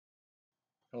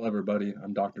Hello, everybody.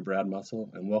 I'm Dr. Brad Musil,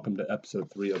 and welcome to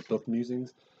episode 3 of Book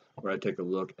Musings, where I take a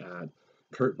look at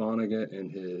Kurt Vonnegut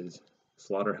and his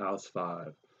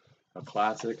Slaughterhouse-Five, a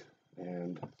classic.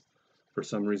 And for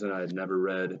some reason, I had never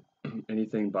read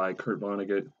anything by Kurt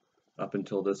Vonnegut up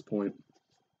until this point,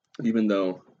 even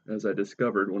though, as I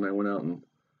discovered when I went out and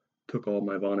took all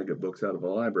my Vonnegut books out of the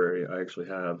library, I actually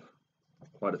have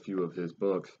quite a few of his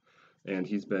books, and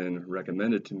he's been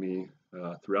recommended to me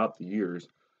throughout the years.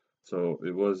 So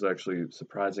it was actually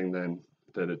surprising then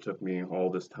that it took me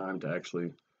all this time to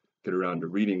actually get around to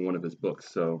reading one of his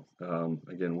books. So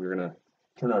again, we're going to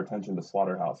turn our attention to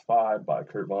Slaughterhouse-Five by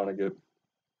Kurt Vonnegut.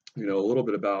 A little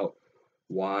bit about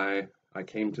why I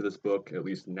came to this book, at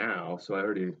least now. So I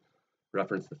already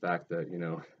referenced the fact that,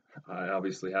 I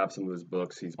obviously have some of his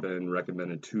books. He's been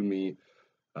recommended to me.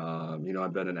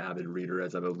 I've been an avid reader,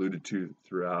 as I've alluded to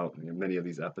throughout many of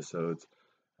these episodes.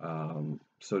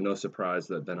 So no surprise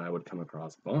that then I would come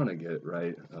across Vonnegut,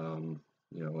 right?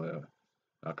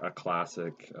 A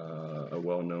classic, a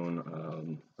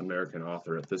well-known American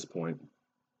author at this point,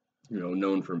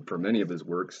 known for many of his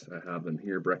works. I have them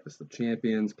here: Breakfast of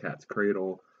Champions, Cat's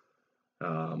Cradle.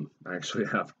 I actually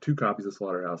have 2 copies of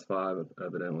Slaughterhouse-Five,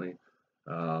 evidently.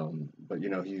 But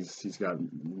he's got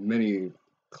many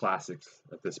classics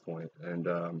at this point, and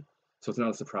so it's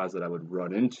not a surprise that I would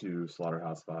run into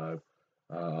Slaughterhouse-Five.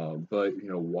 But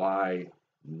why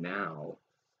now?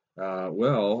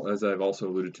 Well, as I've also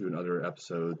alluded to in other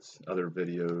episodes, other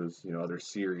videos, other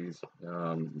series,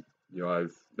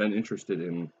 I've been interested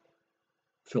in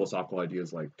philosophical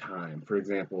ideas like time. For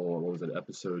example, what was it,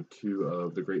 episode 2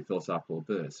 of The Great Philosophical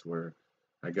Abyss, where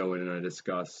I go in and I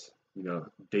discuss,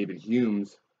 David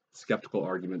Hume's skeptical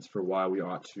arguments for why we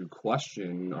ought to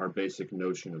question our basic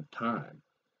notion of time.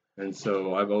 And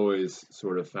so I've always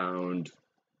sort of found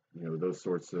those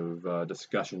sorts of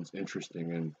discussions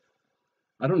interesting. And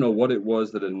I don't know what it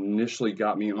was that initially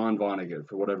got me on Vonnegut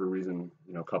for whatever reason,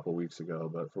 a couple weeks ago,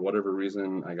 but for whatever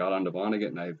reason, I got onto Vonnegut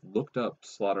and I looked up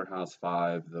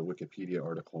Slaughterhouse-Five, the Wikipedia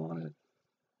article on it.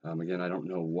 Again, I don't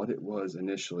know what it was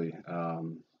initially,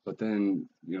 but then,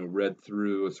 read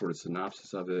through a sort of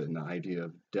synopsis of it and the idea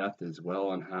of death as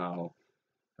well, and how,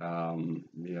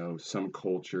 some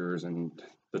cultures and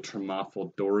the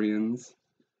Tromopholdorians,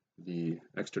 the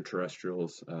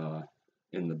extraterrestrials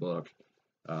in the book,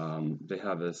 they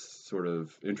have this sort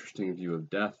of interesting view of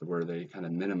death where they kind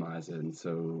of minimize it, and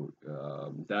so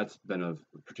that's been of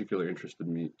particular interest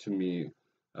to me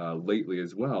lately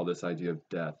as well, this idea of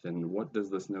death, and what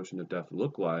does this notion of death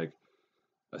look like,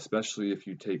 especially if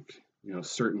you take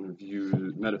certain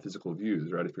views, metaphysical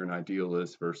views, right? If you're an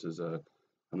idealist versus a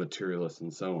materialist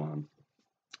and so on.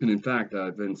 And in fact,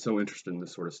 I've been so interested in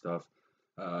this sort of stuff.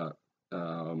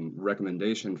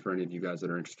 Recommendation for any of you guys that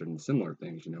are interested in similar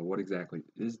things, what exactly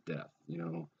is death?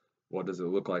 What does it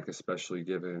look like, especially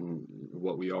given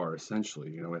what we are essentially?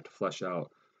 We have to flesh out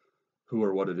who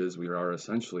or what it is we are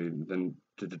essentially, then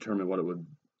to determine what it would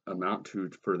amount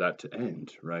to for that to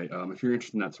end, right? If you're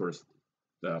interested in that sort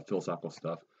of philosophical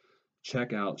stuff,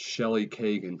 check out Shelly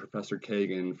Kagan, Professor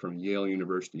Kagan from Yale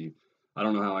University. I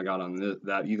don't know how I got on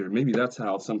that either. Maybe that's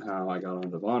how somehow I got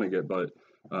on the Vonnegut, but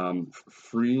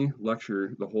free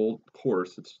lecture, the whole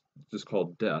course. It's just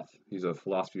called Death. He's a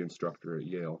philosophy instructor at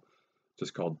Yale,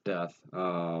 just called Death.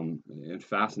 And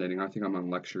fascinating. I think I'm on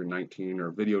lecture 19 or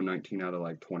video 19 out of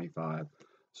like 25.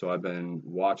 So I've been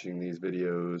watching these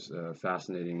videos.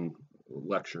 Fascinating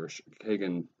lecture.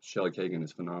 Shelly Kagan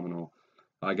is phenomenal.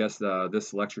 I guess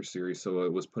this lecture series, so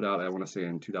it was put out, I want to say,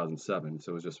 in 2007.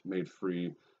 So it was just made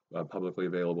free, publicly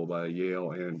available by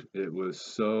Yale, and it was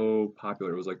so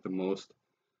popular. It was like the most,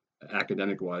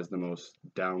 academic-wise, the most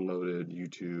downloaded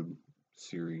YouTube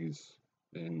series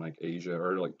in like Asia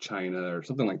or like China or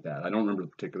something like that. I don't remember the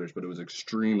particulars, but it was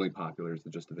extremely popular is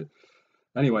the gist of it.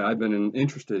 Anyway, I've been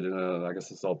interested in, I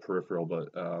guess it's all peripheral, but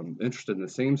interested in the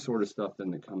same sort of stuff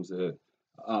then that comes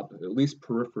up, at least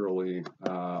peripherally,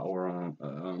 or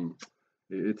on,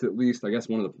 it's at least, I guess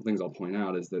one of the things I'll point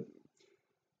out is that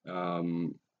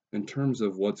in terms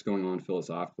of what's going on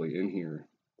philosophically in here,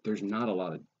 there's not a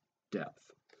lot of depth.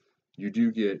 You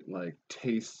do get like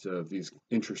tastes of these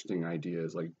interesting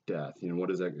ideas like death.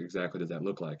 What exactly does that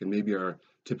look like? And maybe our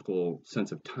typical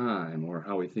sense of time or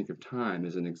how we think of time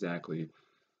isn't exactly,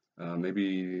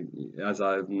 maybe, as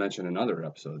I've mentioned in other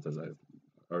episodes, as I've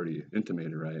already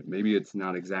intimated, right? Maybe it's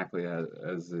not exactly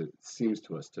as it seems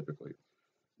to us typically.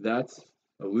 That's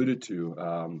alluded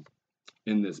to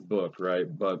in this book, right?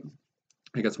 But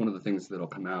I guess one of the things that'll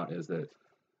come out is that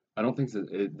I don't think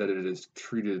that it is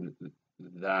treated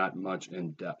that much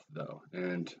in depth, though.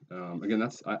 And again,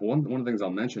 that's one of the things I'll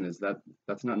mention is that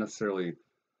that's not necessarily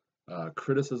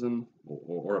criticism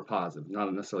or a positive,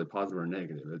 not necessarily positive or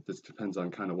negative. It just depends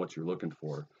on kind of what you're looking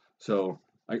for. So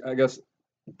I guess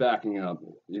backing up,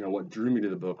 what drew me to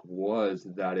the book was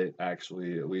that it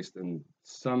actually, at least in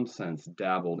some sense,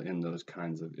 dabbled in those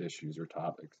kinds of issues or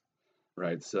topics,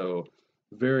 right? So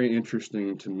very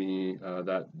interesting to me,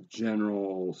 that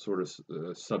general sort of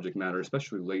subject matter,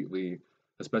 especially lately,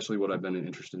 especially what I've been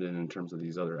interested in terms of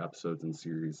these other episodes and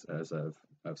series, as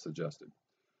I've suggested.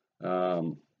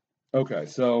 Okay,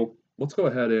 so let's go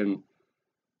ahead and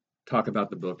talk about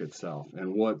the book itself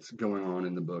and what's going on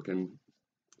in the book. And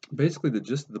basically, the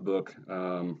gist of the book.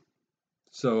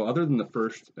 So other than the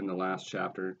first and the last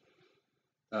chapter,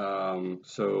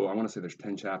 so I want to say there's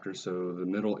 10 chapters. So the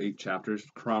middle 8 chapters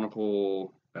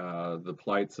chronicle the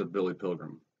plights of Billy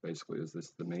Pilgrim. Basically, is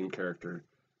this the main character?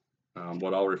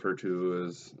 What I'll refer to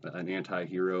as an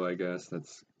anti-hero, I guess.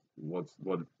 That's what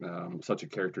such a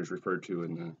character is referred to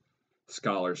in the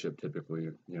scholarship. Typically,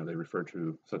 they refer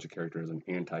to such a character as an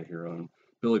anti-hero. And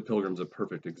Billy Pilgrim's a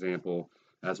perfect example,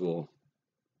 as will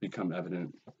become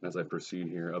evident as I proceed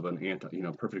here, of an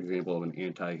perfect example of an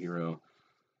anti-hero.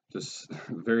 Just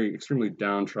very extremely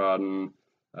downtrodden,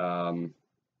 very,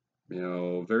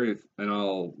 and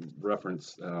I'll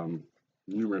reference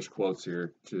numerous quotes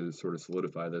here to sort of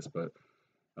solidify this, but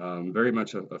very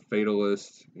much a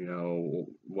fatalist,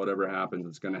 whatever happens,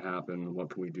 it's going to happen. What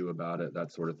can we do about it?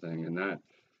 That sort of thing. And that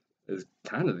is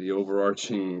kind of the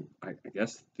overarching, I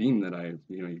guess, theme that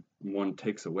one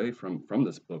takes away from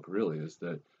this book, really, is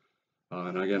that,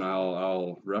 and again,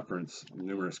 I'll reference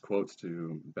numerous quotes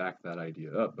to back that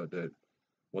idea up, but that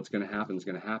what's going to happen is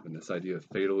going to happen. This idea of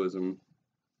fatalism.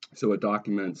 So it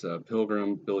documents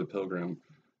Billy Pilgrim,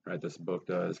 right? This book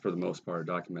does, for the most part,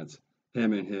 documents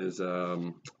him and his,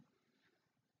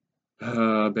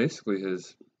 basically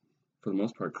his, for the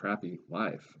most part, crappy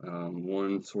life.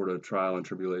 One sort of trial and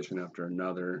tribulation after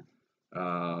another,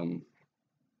 and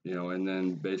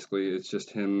then basically it's just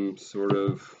him sort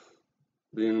of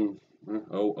being,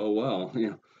 oh well,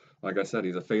 like I said,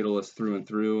 he's a fatalist through and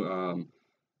through.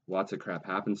 Lots of crap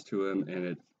happens to him, and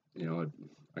it,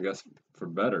 I guess for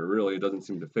better, really, it doesn't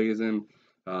seem to faze him.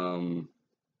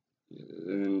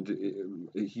 And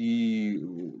he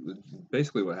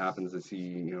basically, what happens is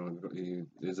he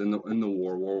is in the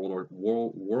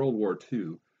World War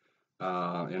II,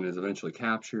 and is eventually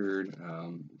captured.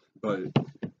 But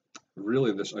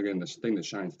really, this thing that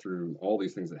shines through all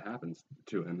these things that happens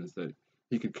to him is that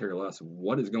he could care less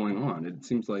what is going on. It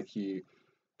seems like he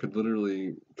could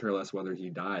literally care less whether he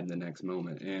died in the next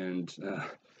moment. And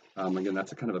again,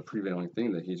 that's a kind of a prevailing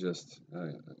thing, that he just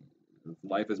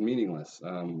life is meaningless.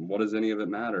 What does any of it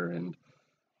matter? And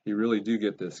you really do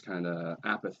get this kind of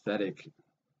apathetic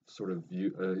sort of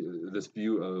view, this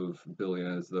view of Billy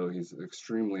as though he's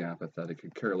extremely apathetic,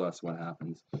 could care less what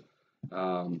happens.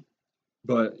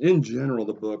 But in general,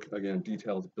 the book, again,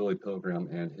 details Billy Pilgrim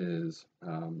and his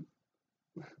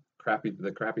crappy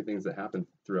things that happen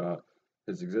throughout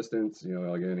his existence.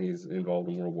 Again, he's involved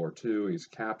in World War II. He's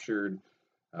captured.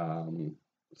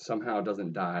 Somehow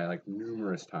doesn't die, like,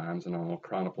 numerous times, and I'll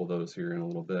chronicle those here in a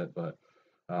little bit. But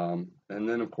and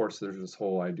then, of course, there's this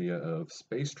whole idea of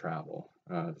space travel,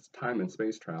 time and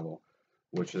space travel,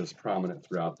 which is prominent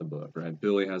throughout the book, right?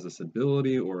 Billy has this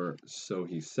ability, or so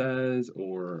he says,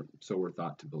 or so we're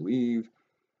thought to believe.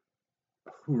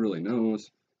 Who really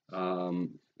knows?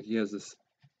 He has this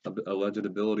alleged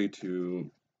ability to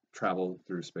travel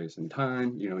through space and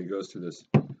time. He goes to this,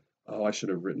 I should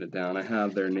have written it down. I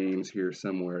have their names here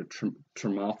somewhere.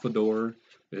 Tremolfador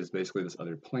is basically this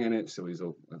other planet. So he's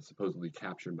supposedly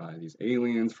captured by these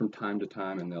aliens from time to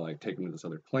time, and they'll take him to this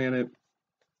other planet.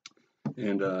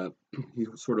 And he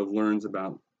sort of learns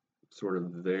about sort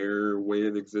of their way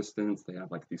of existence. They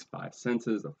have these 5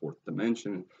 senses, the 4th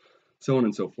dimension, so on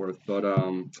and so forth. But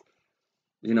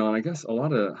and I guess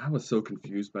I was so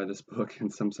confused by this book in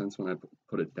some sense when I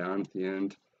put it down at the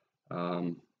end.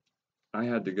 I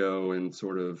had to go and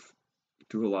sort of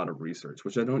do a lot of research,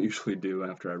 which I don't usually do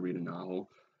after I read a novel.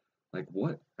 Like,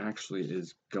 what actually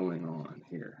is going on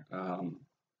here? And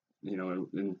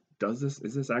is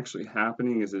this actually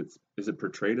happening? Is it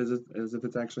portrayed as if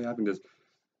it's actually happening?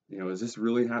 Is this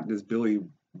really happening? Is Billy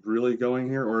really going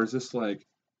here? Or is this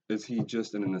is he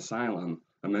just in an asylum,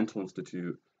 a mental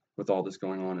institute, with all this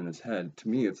going on in his head? To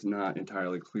me, it's not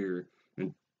entirely clear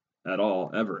at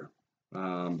all, ever.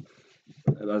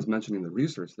 I was mentioning the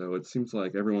research, though. It seems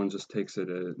like everyone just takes it,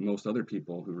 most other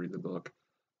people who read the book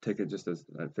take it just as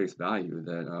at face value,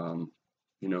 that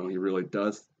he really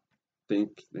does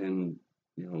think and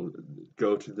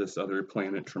go to this other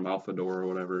planet, Tremolfador or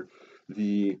whatever.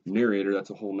 The narrator, that's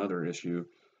a whole nother issue.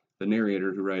 the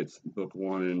narrator who writes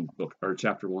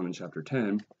chapter 1 and chapter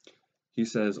 10, he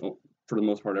says, for the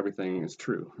most part, everything is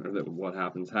true, or that what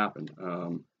happened.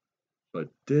 But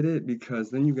did it? Because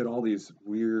then you get all these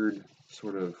weird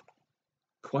sort of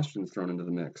questions thrown into the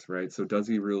mix, right? So does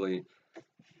he really,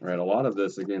 right? A lot of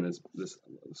this, again, is this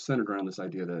centered around this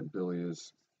idea that Billy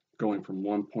is going from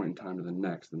one point in time to the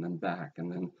next and then back,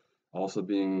 and then also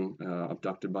being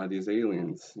abducted by these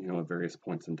aliens, at various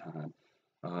points in time.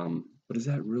 But is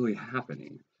that really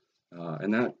happening?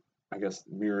 And that, I guess,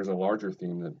 mirrors a larger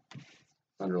theme that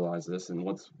underlies this and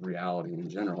what's reality in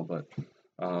general. But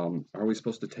are we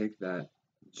supposed to take that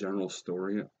general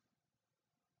story,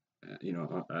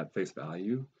 at face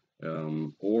value,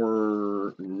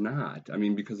 or not? I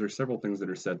mean, because there's several things that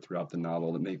are said throughout the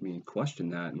novel that make me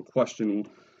question that and question,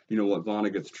 what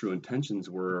Vonnegut's true intentions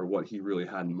were, or what he really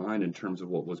had in mind in terms of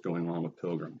what was going on with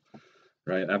Pilgrim,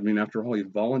 right? I mean, after all, he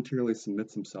voluntarily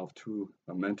submits himself to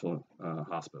a mental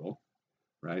hospital,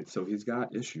 right? So he's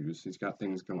got issues, he's got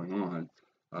things going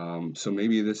on. So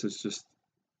maybe this is just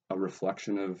a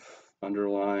reflection of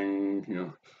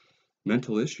underlying,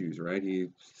 mental issues, right? He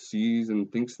sees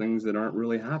and thinks things that aren't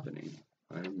really happening.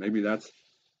 Right? Maybe that's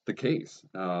the case.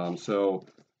 So,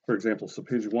 for example,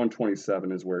 page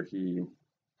 127 is where he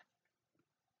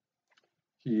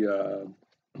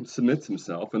submits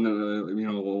himself, and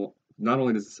then not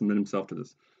only does he submit himself to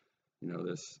this,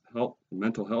 this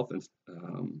mental health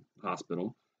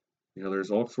hospital.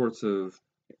 There's all sorts of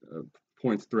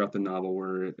points throughout the novel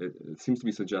where it seems to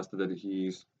be suggested that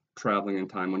he's traveling in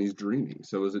time when he's dreaming.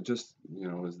 So is it just,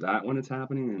 is that when it's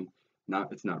happening and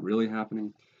it's not really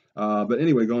happening? But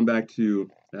anyway, going back to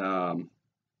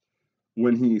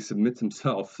when he submits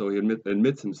himself, so he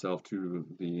admits himself to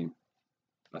the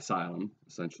asylum,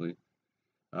 essentially.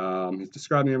 He's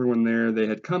describing everyone there. They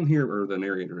had come here, or the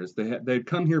narrator is, they had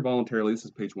come here voluntarily. This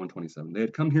is page 127. They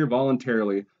had come here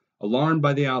voluntarily, alarmed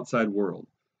by the outside world.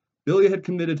 Billy had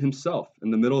committed himself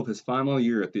in the middle of his final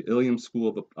year at the Ilium School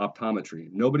of Optometry.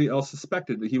 Nobody else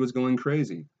suspected that he was going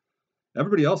crazy.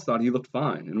 Everybody else thought he looked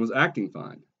fine and was acting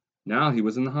fine. Now he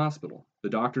was in the hospital. The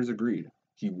doctors agreed.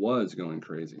 He was going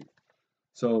crazy.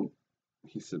 So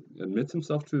he admits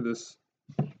himself to this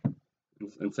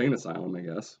insane asylum, I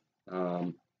guess.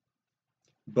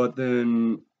 But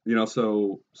then,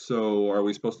 so are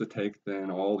we supposed to take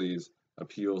then all these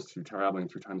appeals to traveling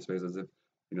through time and space as if,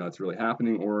 it's really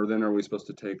happening? Or then are we supposed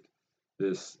to take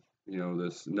this,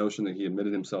 this notion that he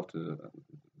admitted himself to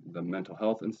the mental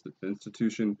health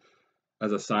institution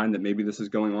as a sign that maybe this is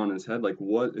going on in his head? Like,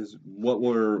 what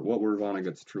were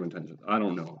Vonnegut's true intentions? I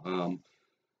don't know.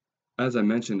 As I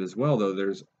mentioned as well, though,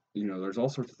 there's all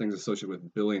sorts of things associated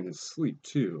with Billy and his sleep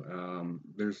too.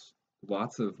 There's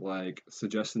lots of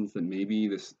suggestions that maybe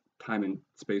this time and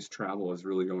space travel is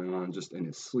really going on just in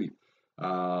his sleep.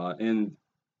 And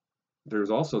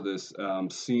there's also this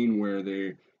scene where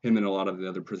him and a lot of the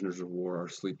other prisoners of war are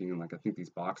sleeping in I think these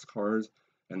box cars,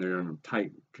 and they're in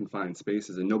tight confined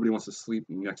spaces, and nobody wants to sleep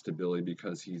next to Billy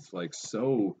because he's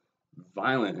so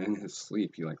violent in his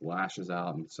sleep. He lashes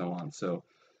out and so on. So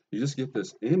you just get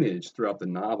this image throughout the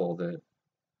novel that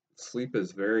sleep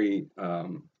is very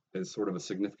is sort of a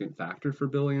significant factor for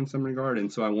Billy in some regard.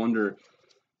 And so I wonder,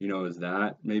 is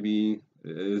that maybe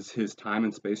is his time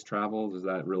and space travel? Is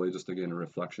that really just again a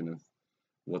reflection of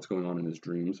what's going on in his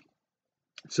dreams?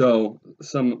 So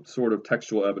some sort of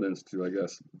textual evidence to, I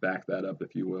guess, back that up,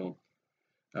 if you will.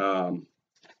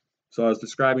 So I was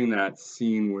describing that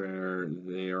scene where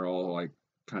they are all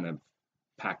kind of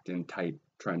packed in tight,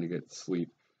 trying to get sleep.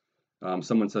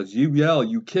 Someone says, "You yell,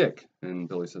 you kick," and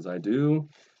Billy says, "I do."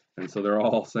 And so they're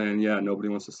all saying, "Yeah, nobody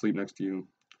wants to sleep next to you."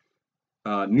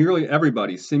 Nearly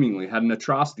everybody seemingly had an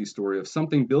atrocity story of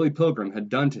something Billy Pilgrim had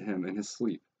done to him in his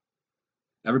sleep.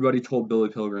 Everybody told Billy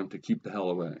Pilgrim to keep the hell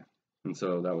away. And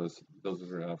so those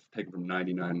were taken from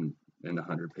 99 and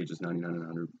 100, pages 99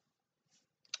 and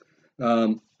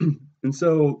 100. And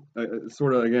so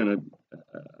sort of, again,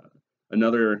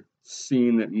 another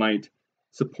scene that might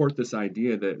support this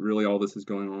idea that really all this is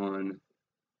going on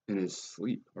in his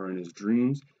sleep or in his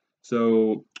dreams.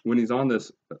 So when he's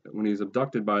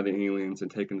abducted by the aliens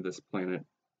and taken to this planet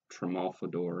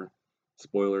Tremalfador,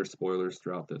 spoilers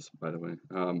throughout this, by the way,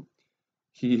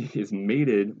 he is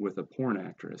mated with a porn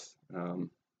actress,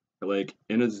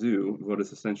 in a zoo, what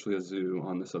is essentially a zoo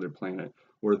on this other planet,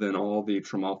 where then all the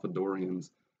Tremalfadorians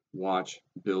watch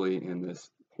Billy and this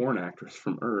porn actress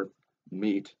from Earth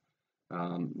meet.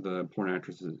 The porn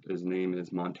actress's name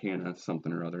is Montana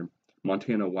something or other,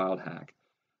 Montana Wildhack.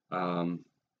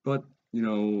 But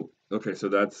okay, so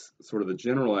that's sort of the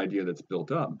general idea that's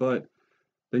built up. But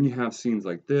Then you have scenes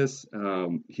like this.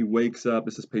 He wakes up.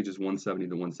 This is pages 170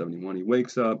 to 171. He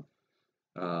wakes up.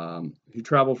 He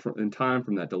traveled in time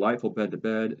from that delightful bed to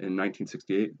bed in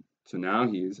 1968. So now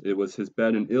it was his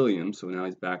bed in Ilium. So now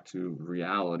he's back to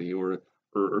reality or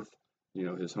Earth,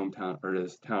 his hometown or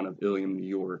his town of Ilium, New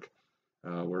York,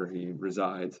 where he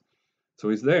resides. So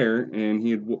he's there, and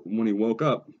when he woke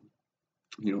up,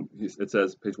 it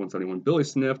says, page 171, Billy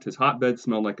sniffed. His hotbed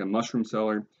smelled like a mushroom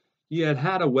cellar. He had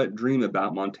had a wet dream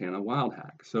about Montana wild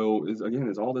hack. So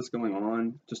is all this going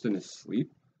on just in his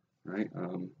sleep, right?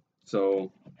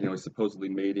 So he's supposedly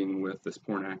mating with this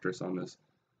porn actress on this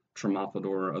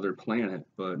Tromafador other planet,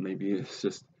 but maybe it's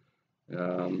just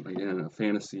again a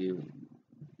fantasy.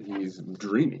 He's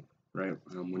dreaming, right,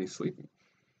 when he's sleeping.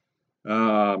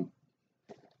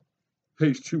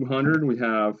 Page 200, we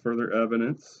have further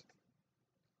evidence.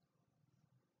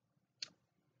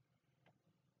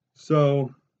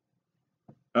 So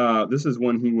this is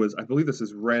when he was, I believe this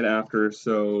is right after,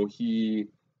 so he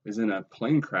is in a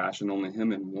plane crash and only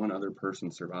him and one other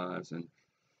person survives. And,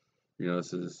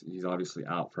 he's obviously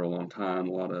out for a long time.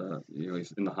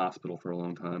 He's in the hospital for a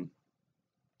long time.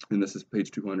 And this is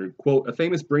page 200. Quote, a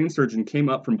famous brain surgeon came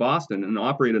up from Boston and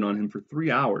operated on him for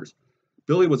 3 hours.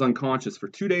 Billy was unconscious for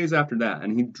 2 days after that,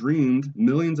 and he dreamed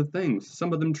millions of things,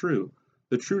 some of them true.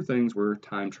 The true things were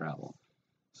time travel.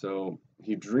 So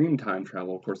he dreamed time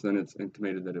travel. Of course, then it's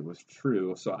intimated that it was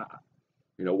true. So,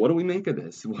 what do we make of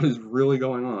this? What is really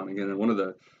going on? Again, one of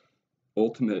the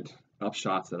ultimate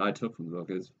upshots that I took from the book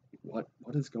is what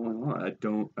is going on? I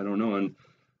don't know. And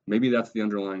maybe that's the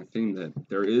underlying theme, that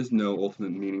there is no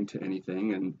ultimate meaning to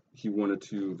anything. And he wanted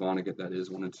to, Vonnegut that is,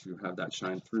 wanted to have that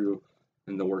shine through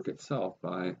in the work itself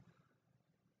by,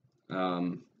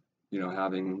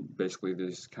 having basically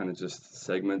these kind of just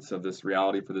segments of this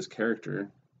reality for this character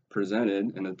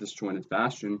presented in a disjointed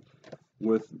fashion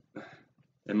with,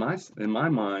 in my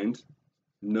mind,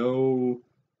 no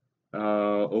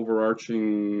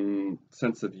overarching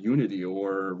sense of unity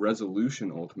or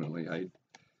resolution ultimately.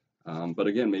 But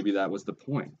again, maybe that was the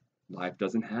point. Life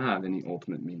doesn't have any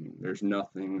ultimate meaning. There's no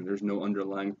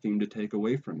underlying theme to take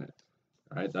away from it.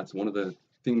 Right? That's one of the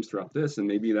themes throughout this, and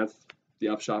maybe that's the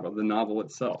upshot of the novel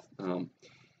itself.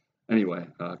 Anyway,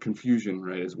 confusion,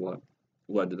 right, is what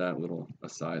led to that little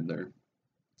aside there.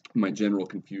 My general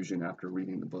confusion after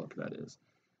reading the book, that is.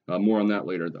 More on that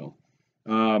later, though.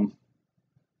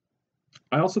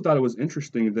 I also thought it was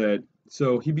interesting that,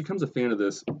 so he becomes a fan of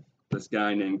this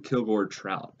guy named Kilgore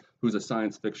Trout, who's a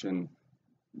science fiction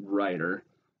writer.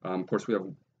 Of course, we have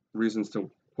reasons to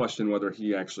question whether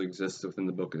he actually exists within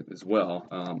the book as well.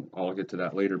 I'll get to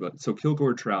that later. But so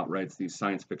Kilgore Trout writes these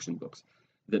science fiction books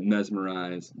that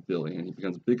mesmerize Billy, and he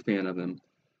becomes a big fan of them.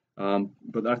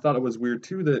 But I thought it was weird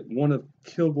too that one of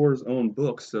Kilgore's own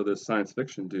books, so this science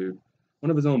fiction dude, one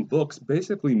of his own books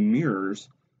basically mirrors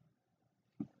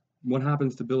what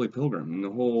happens to Billy Pilgrim.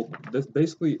 And this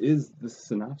basically is the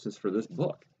synopsis for this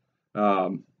book.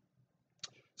 So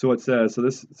it says,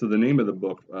 so the name of the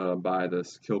book by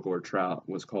this Kilgore Trout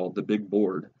was called The Big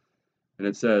Board. And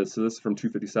it says, so this is from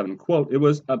 257, quote, it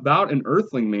was about an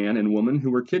earthling man and woman who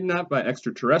were kidnapped by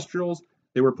extraterrestrials.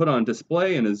 They were put on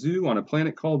display in a zoo on a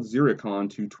planet called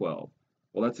Ziricon 212.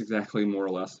 Well, that's exactly, more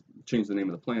or less, change the name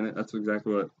of the planet. That's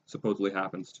exactly what supposedly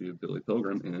happens to Billy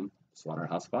Pilgrim in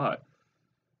Slaughterhouse-Five.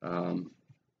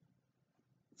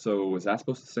 So is that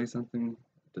supposed to say something?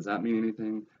 Does that mean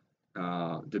anything?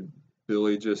 Did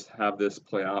Billy just have this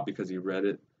play out because he read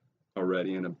it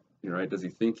already in a, right? Does he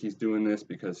think he's doing this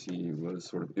because he was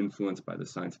sort of influenced by the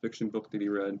science fiction book that he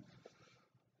read?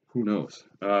 Who knows?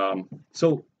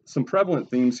 So some prevalent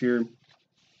themes here.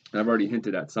 I've already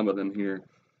hinted at some of them here.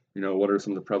 What are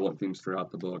some of the prevalent themes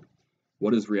throughout the book?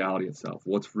 What is reality itself?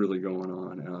 What's really going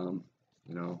on?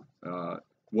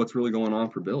 What's really going on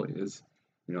for Billy?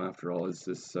 After all,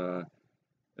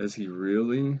 is he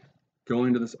really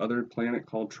going to this other planet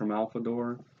called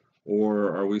Tromafador,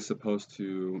 or are we supposed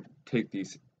to take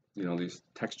these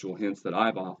textual hints that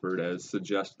I've offered as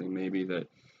suggesting maybe that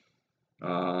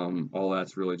all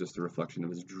that's really just a reflection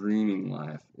of his dreaming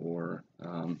life, or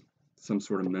some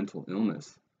sort of mental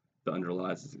illness that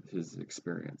underlies his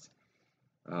experience?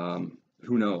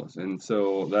 Who knows? And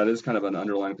so that is kind of an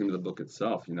underlying theme of the book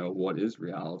itself. What is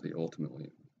reality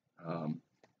ultimately?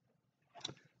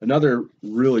 Another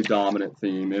really dominant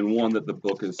theme, and one that the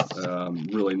book is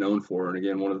really known for, and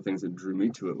again, one of the things that drew me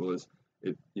to it was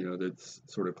that's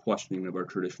sort of questioning of our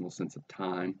traditional sense of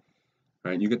time.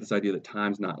 Right? You get this idea that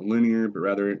time's not linear, but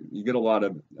rather you get a lot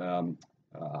of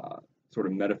sort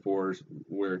of metaphors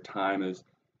where time is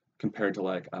compared to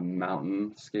like a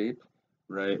mountainscape,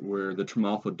 right? Where the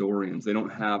Tromafadorians, they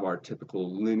don't have our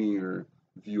typical linear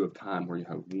view of time where you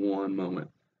have one moment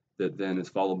that then is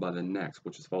followed by the next,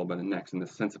 which is followed by the next, and the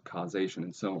sense of causation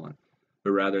and so on.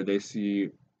 But rather, they see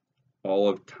all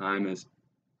of time as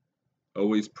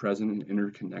always present and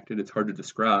interconnected. It's hard to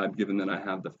describe given that I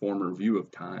have the former view of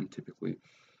time typically,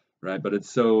 right? But it's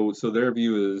so their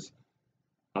view is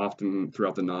often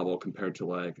throughout the novel compared to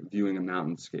like viewing a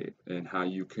mountainscape and how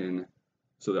you can,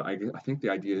 so that I think the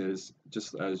idea is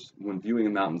just as when viewing a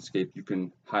mountainscape, you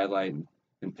can highlight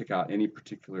and pick out any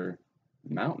particular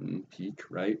mountain peak,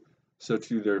 right? So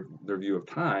to their view of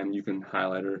time, you can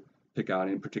highlight or pick out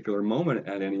any particular moment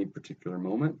at any particular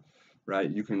moment, right?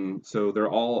 You can, so they're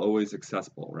all always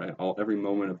accessible, right? Every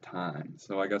moment of time.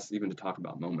 So I guess even to talk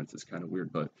about moments is kind of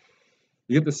weird, but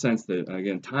you get the sense that,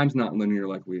 again, time's not linear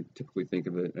like we typically think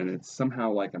of it, and it's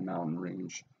somehow like a mountain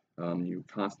range. You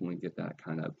constantly get that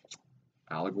kind of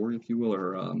allegory, if you will,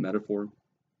 or metaphor.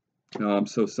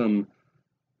 So some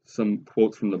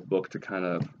quotes from the book to kind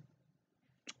of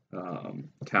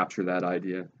capture that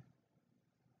idea.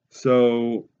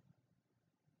 So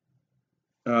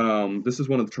this is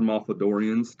one of the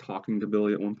Tromolfodorians talking to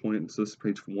Billy at one point. So this is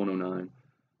page 109.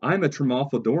 I am a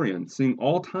Tromolfodorian, seeing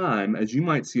all time as you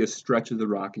might see a stretch of the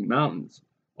Rocky Mountains.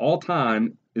 All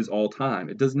time is all time.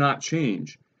 It does not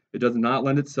change. It does not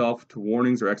lend itself to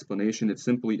warnings or explanation. It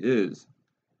simply is.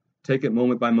 Take it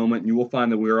moment by moment, and you will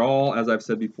find that we are all, as I've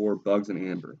said before, bugs in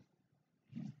amber.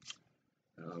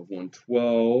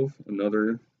 112,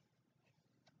 another.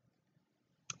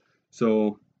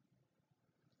 So,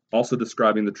 also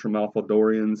describing the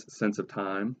Tromolfodorian's sense of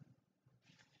time.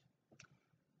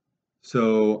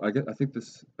 So I think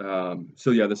this.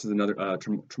 This is another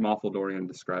Tromolfodorian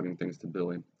describing things to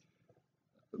Billy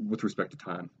with respect to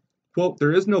time. Quote: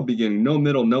 "There is no beginning, no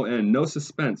middle, no end, no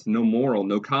suspense, no moral,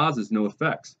 no causes, no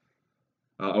effects."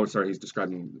 He's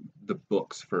describing the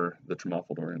books for the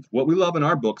Tromolfodorians. What we love in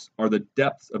our books are the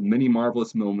depths of many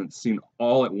marvelous moments seen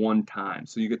all at one time.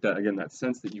 So you get that, again, that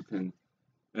sense that you can,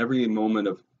 every moment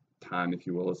of time, if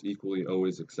you will, is equally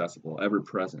always accessible, ever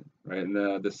present, right? And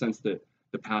the sense that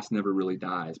the past never really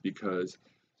dies because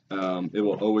it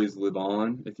will always live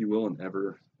on, if you will, in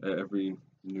every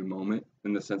new moment,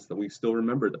 in the sense that we still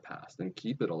remember the past and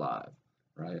keep it alive,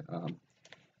 right?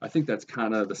 I think that's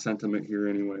kind of the sentiment here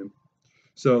anyway.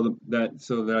 So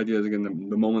the idea is, again,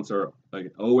 the moments are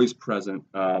like always present,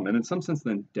 and in some sense,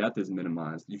 then death is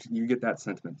minimized. You get that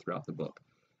sentiment throughout the book,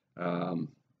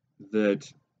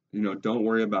 that don't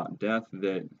worry about death.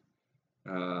 That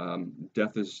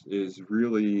death is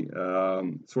really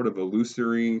sort of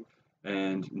illusory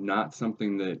and not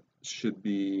something that should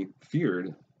be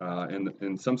feared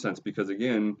in some sense, because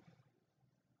again,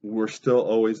 we're still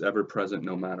always ever present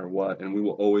no matter what, and we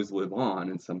will always live on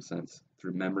in some sense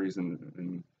through memories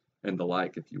and the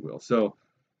like, if you will. So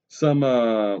some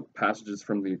passages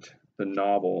from the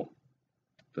novel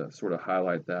that sort of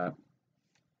highlight that.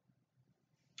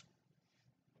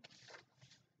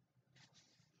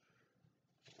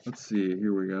 Let's see,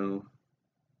 here we go.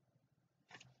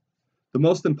 The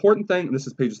most important thing, this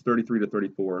is pages 33 to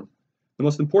 34, the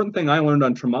most important thing I learned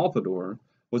on Tromolfodor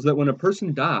was that when a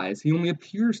person dies, he only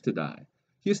appears to die.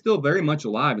 He is still very much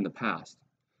alive in the past.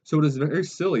 So it is very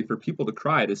silly for people to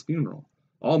cry at his funeral.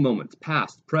 All moments,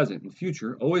 past, present, and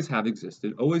future, always have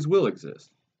existed, always will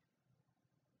exist.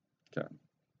 Okay.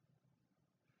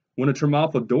 When a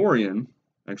Tromolfodorian,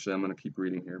 actually I'm going to keep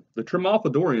reading here, the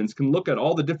Tromolfodorians can look at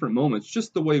all the different moments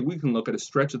just the way we can look at a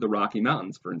stretch of the Rocky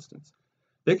Mountains, for instance.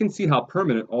 They can see how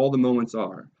permanent all the moments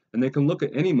are, and they can look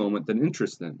at any moment that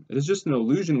interests them. It is just an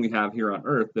illusion we have here on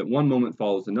Earth that one moment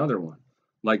follows another one,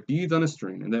 like beads on a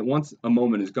string, and that once a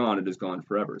moment is gone, it is gone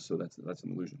forever. So that's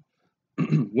an illusion.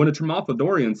 When a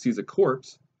Tromolfodorian sees a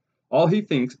corpse, all he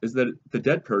thinks is that the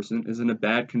dead person is in a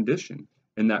bad condition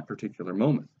in that particular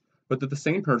moment, but that the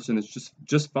same person is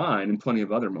just fine in plenty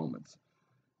of other moments.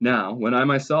 Now, when I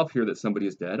myself hear that somebody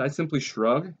is dead, I simply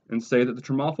shrug and say that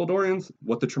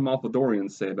what the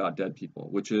Tromolfodorians say about dead people,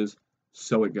 which is,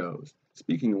 so it goes.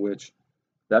 Speaking of which,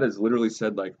 that is literally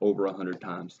said like over 100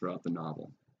 times throughout the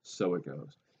novel. So it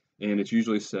goes. And it's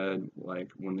usually said like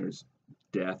when there's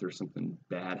death or something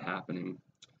bad happening,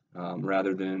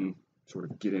 rather than sort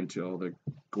of get into all the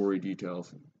gory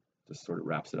details. Just sort of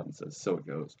wraps it up and says, so it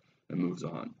goes, and moves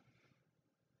on,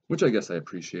 which I guess I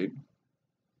appreciate.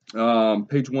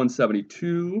 Page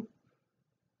 172.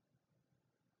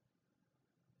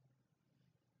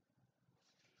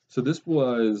 So this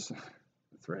was,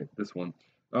 that's right, this one.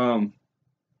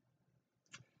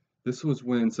 This was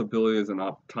when, so Billy is an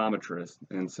optometrist,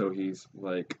 and so he's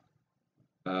like,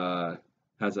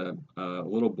 has a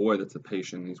little boy that's a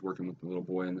patient. He's working with the little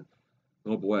boy, and the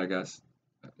little boy, I guess,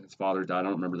 his father died. I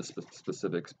don't remember the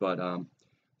specifics, but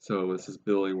so this is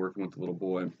Billy working with the little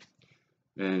boy.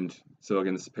 And so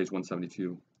again, this is page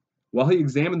 172. While he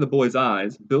examined the boy's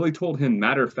eyes, Billy told him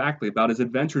matter-of-factly about his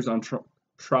adventures on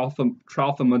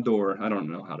Tralfamadore. I don't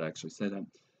know how to actually say that.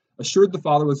 Assured the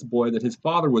fatherless boy that his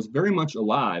father was very much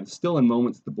alive, still in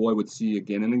moments the boy would see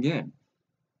again and again.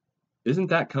 Isn't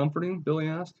that comforting? Billy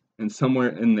asked. And somewhere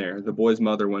in there, the boy's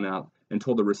mother went out and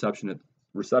told the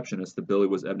receptionist that Billy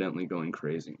was evidently going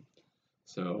crazy.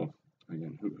 So,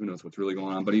 again, who knows what's really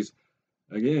going on? But he's,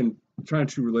 again, trying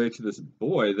to relate to this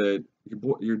boy that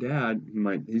your dad,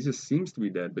 he just seems to be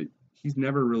dead, but he's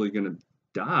never really going to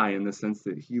die in the sense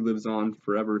that he lives on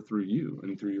forever through you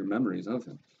and through your memories of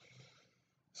him.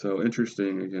 So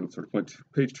interesting, again, sort of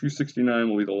page 269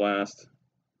 will be the last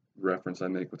reference I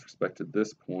make with respect to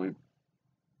this point.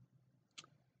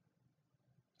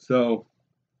 So,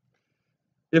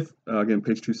 if, again,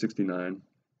 page 269,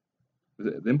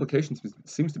 the implication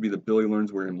seems to be that Billy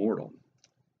learns we're immortal.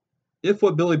 If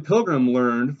what Billy Pilgrim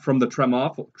learned from the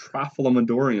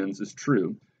Tralfamadorians is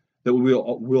true, that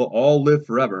we'll all live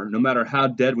forever, no matter how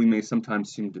dead we may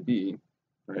sometimes seem to be,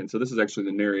 right? And so this is actually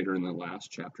the narrator in the last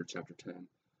chapter, chapter 10,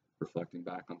 reflecting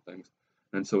back on things.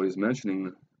 And so he's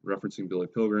referencing Billy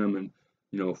Pilgrim, and,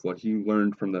 if what he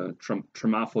learned from the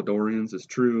Tralfamadorians is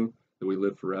true, that we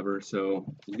live forever. So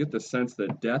you get the sense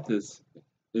that death is,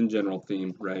 in general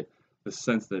theme, right? The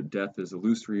sense that death is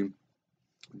illusory,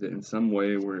 that in some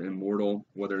way we're immortal,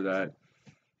 whether that,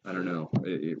 I don't know,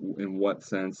 in what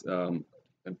sense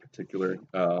in particular.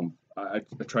 I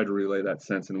try to relay that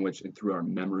sense in which, and through our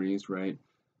memories, right?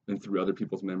 And through other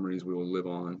people's memories, we will live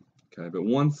on. Okay, but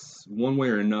one way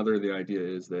or another, the idea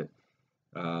is that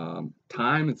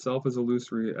time itself is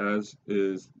illusory, as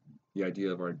is the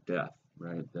idea of our death,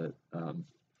 right? That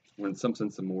we're in some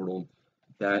sense immortal.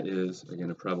 That is,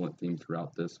 again, a prevalent theme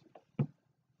throughout this.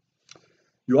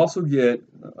 You also get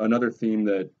another theme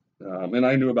that, and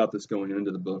I knew about this going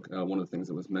into the book. One of the things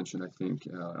that was mentioned, I think,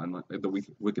 on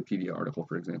the Wikipedia article,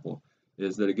 for example,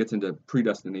 is that it gets into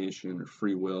predestination or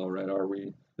free will, right?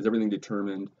 Is everything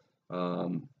determined,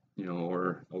 or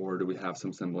do we have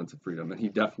some semblance of freedom? And he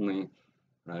definitely,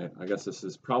 right? I guess this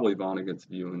is probably Vonnegut's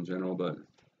view in general, but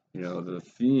the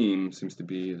theme seems to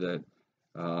be that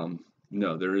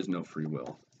no, there is no free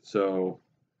will. So.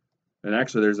 And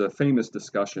actually, there's a famous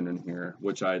discussion in here,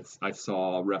 which I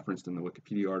saw referenced in the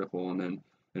Wikipedia article, and then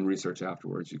in research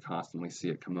afterwards, you constantly see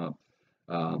it come up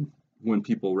when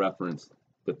people reference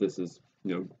that this is,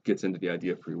 gets into the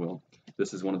idea of free will.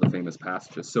 This is one of the famous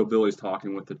passages. So Billy's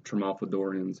talking with the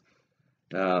Tralfamadorians,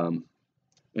 and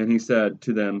he said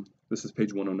to them, this is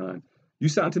page 109, "You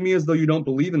sound to me as though you don't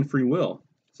believe in free will,"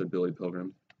 said Billy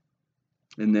Pilgrim.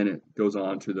 And then it goes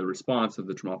on to the response of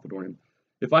the Tralfamadorian.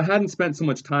 "If I hadn't spent so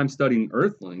much time studying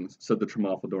earthlings," said the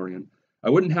Tralfamadorian,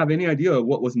 "I wouldn't have any idea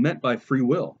what was meant by free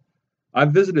will.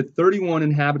 I've visited 31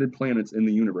 inhabited planets in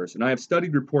the universe, and I have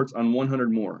studied reports on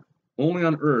 100 more. Only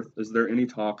on Earth is there any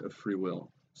talk of free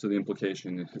will." So the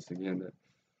implication is, again, that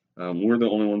we're the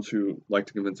only ones who like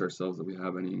to convince ourselves that we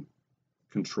have any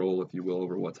control, if you will,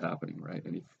 over what's happening, right?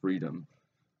 Any freedom.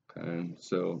 And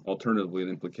so alternatively, the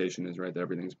implication is, right, that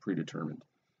everything's predetermined.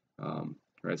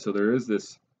 Right, so there is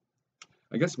this,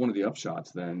 I guess one of the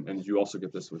upshots then, and you also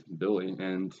get this with Billy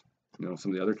and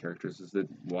some of the other characters, is that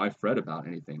why fret about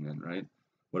anything then, right?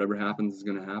 Whatever happens is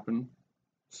going to happen,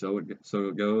 so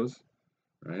it goes,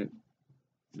 right?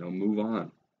 Move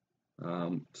on.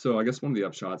 So I guess one of the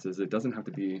upshots is it doesn't have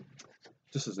to be,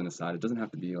 just as an aside, it doesn't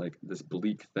have to be like this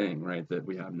bleak thing, right? That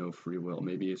we have no free will.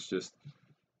 Maybe it's just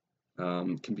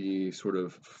can be sort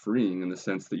of freeing in the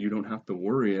sense that you don't have to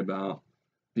worry about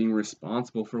being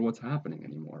responsible for what's happening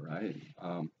anymore, right?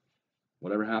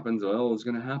 Whatever happens, well, it's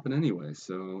going to happen anyway,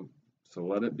 so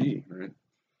let it be, right?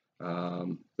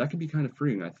 That can be kind of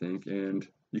freeing, I think, and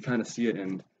you kind of see it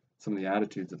in some of the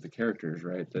attitudes of the characters,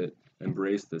 right, that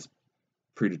embrace this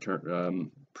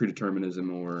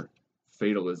predeterminism or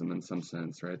fatalism in some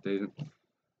sense, right?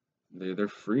 They're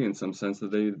free in some sense, that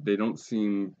they don't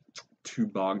seem too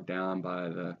bogged down by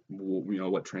the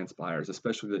what transpires,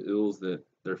 especially the ills that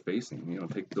they're facing.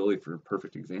 Take Billy for a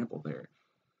perfect example there.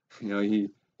 He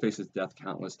faces death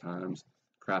countless times.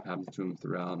 Crap happens to him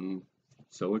throughout, and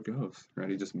so it goes, right?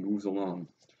 He just moves along.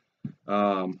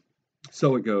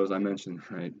 So it goes, I mentioned,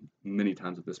 right, many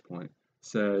times at this point.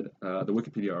 Said, the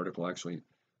Wikipedia article actually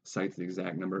cites the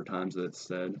exact number of times that it's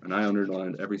said, and I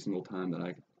underlined every single time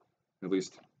that at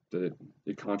least that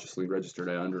it consciously registered.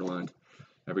 I underlined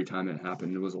every time it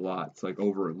happened. It was a lot. It's like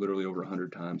literally over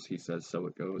 100 times he says, so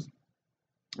it goes.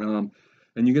 And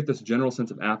you get this general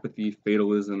sense of apathy,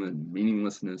 fatalism, and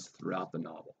meaninglessness throughout the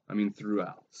novel. I mean,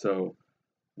 throughout. So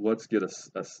let's get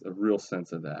a real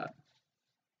sense of that.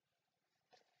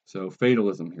 So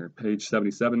fatalism here, page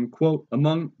 77, quote,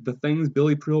 among the things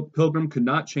Billy Pilgrim could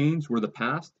not change were the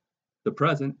past, the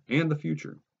present, and the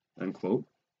future, end quote.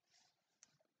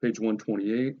 Page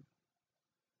 128.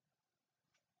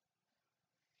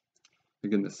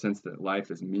 Again, the sense that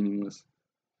life is meaningless.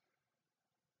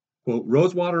 Quote,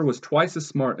 Rosewater was twice as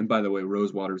smart, and by the way,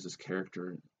 Rosewater is this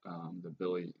character that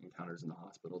Billy encounters in the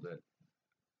hospital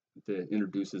that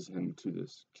introduces him to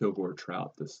this Kilgore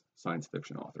Trout, this science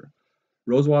fiction author.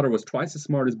 Rosewater was twice as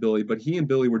smart as Billy, but he and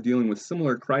Billy were dealing with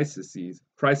similar crises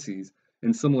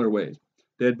in similar ways.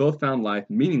 They had both found life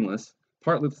meaningless,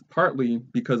 partly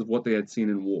because of what they had seen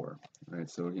in war. Right?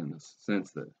 So again, this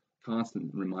sense that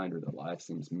constant reminder that life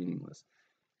seems meaningless.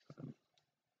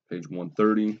 Page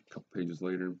 130, a couple pages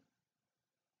later.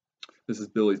 This is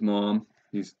Billy's mom.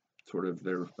 He's sort of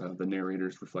the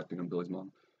narrator's reflecting on Billy's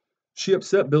mom. She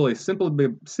upset Billy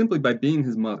simply by being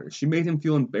his mother. She made him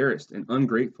feel embarrassed and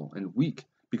ungrateful and weak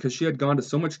because she had gone to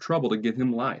so much trouble to give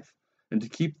him life and to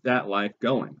keep that life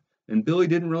going. And Billy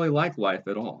didn't really like life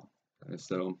at all. Okay,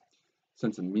 so,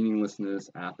 sense of meaninglessness,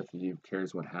 apathy, who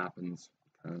cares what happens.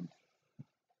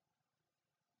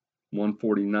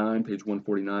 149, page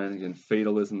 149, again,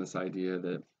 fatalism, this idea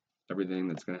that everything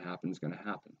that's going to happen is going to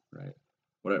happen, right?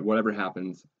 Whatever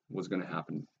happens was going to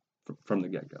happen from the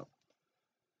get-go.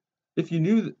 If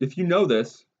you know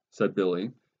this, said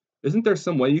Billy, isn't there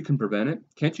some way you can prevent it?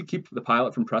 Can't you keep the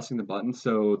pilot from pressing the button?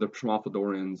 So the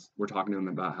Schmalfaldorians were talking to him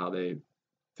about how they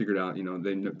figured out,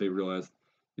 they realized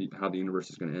how the universe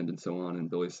is going to end and so on. And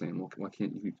Billy's saying, well, why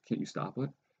can't you stop it?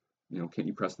 Can't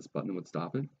you press this button that would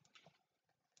stop it?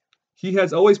 He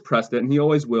has always pressed it, and he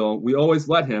always will. We always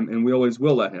let him, and we always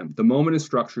will let him. The moment is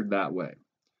structured that way.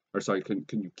 Or sorry, can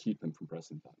you keep him from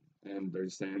pressing the button? And they're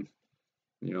saying,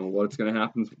 what's going to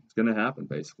happen is going to happen,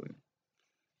 basically.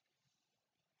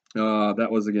 That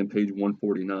was, again, page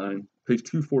 149. Page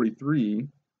 243 is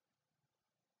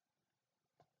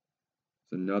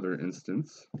another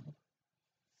instance.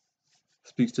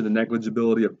 Speaks to the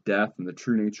negligibility of death and the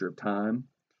true nature of time.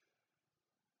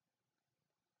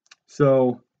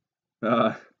 So,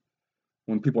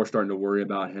 when people are starting to worry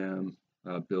about him,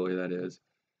 Billy, that is,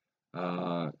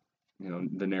 the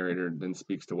narrator then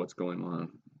speaks to what's going on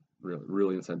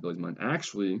really inside Billy's mind.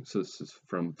 Actually, so this is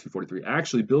from 243,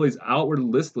 actually, Billy's outward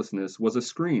listlessness was a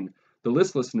screen. The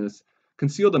listlessness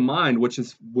concealed a mind which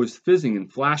was fizzing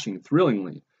and flashing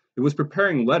thrillingly. It was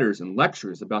preparing letters and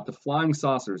lectures about the flying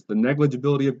saucers, the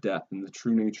negligibility of death, and the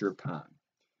true nature of time.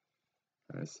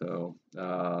 Okay, so,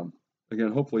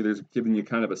 again, hopefully there's giving you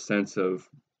kind of a sense of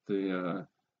the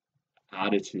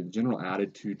general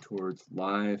attitude towards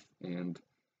life and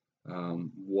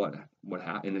what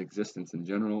in existence in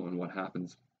general and what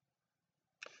happens.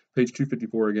 Page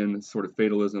 254 again, it's sort of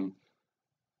fatalism.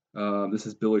 This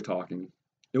is Billy talking.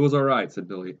 It was all right, said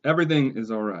Billy. Everything is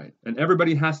all right, and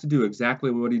everybody has to do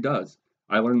exactly what he does.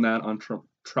 I learned that on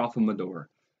Tralfamadore.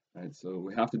 Right, so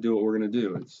we have to do what we're going to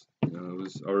do. It's it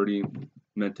was already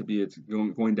meant to be. It's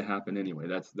going to happen anyway.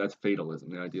 That's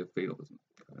fatalism. The idea of fatalism.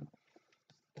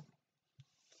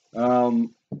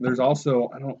 There's also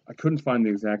I couldn't find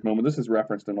the exact moment. This is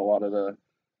referenced in a lot of the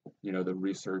the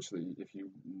research that if you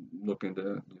look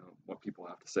into what people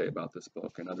have to say about this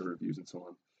book and other reviews and so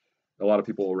on. A lot of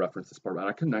people will reference this part, but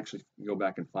I couldn't actually go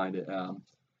back and find it.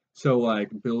 So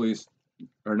like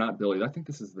not Billy, I think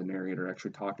this is the narrator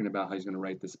actually talking about how he's going to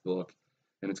write this book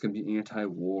and it's going to be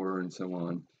anti-war and so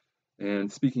on.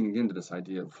 And speaking again to this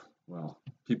idea of, well,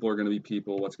 people are going to be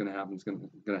people, what's going to happen is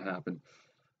going to happen.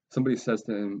 Somebody says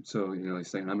to him, so, he's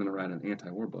saying, I'm going to write an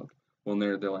anti-war book. Well, and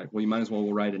they're like, well, you might as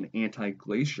well write an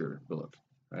anti-glacier book,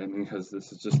 right? Because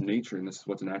this is just nature and this is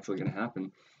what's naturally going to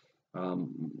happen.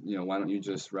 Why don't you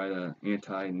just write an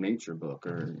anti-nature book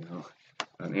or,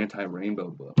 an anti-rainbow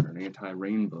book or an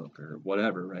anti-rain book or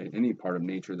whatever, right? Any part of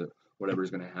nature that whatever is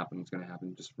going to happen is going to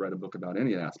happen. Just write a book about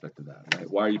any aspect of that, right?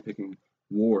 Why are you picking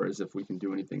war as if we can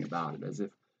do anything about it, as if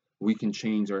we can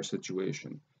change our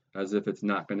situation, as if it's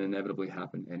not going to inevitably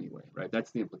happen anyway, right?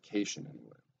 That's the implication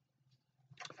anyway.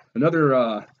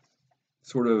 Another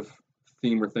sort of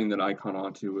theme or thing that I caught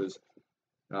on to is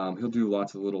he'll do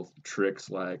lots of little tricks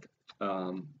like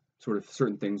sort of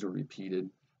certain things are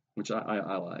repeated, which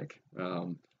I like.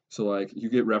 So like you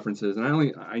get references,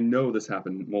 and I know this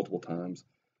happened multiple times,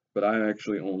 but I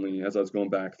actually only, as I was going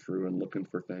back through and looking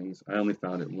for things, I only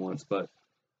found it once, but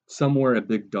somewhere a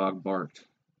big dog barked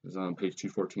is on page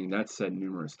 214. That's said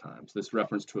numerous times. This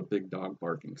reference to a big dog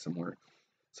barking somewhere.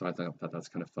 So I thought that's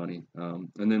kind of funny.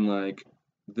 And then like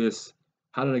this,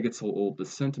 how did I get so old? The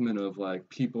sentiment of like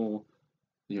people,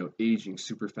 aging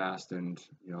super fast, and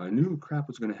I knew crap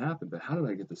was going to happen, but how did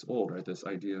I get this old, right? This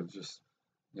idea of just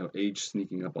age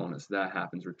sneaking up on us, that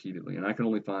happens repeatedly, and I can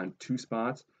only find 2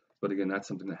 spots, but again, that's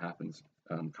something that happens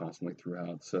constantly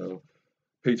throughout. So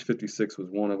page 56 was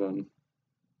one of them.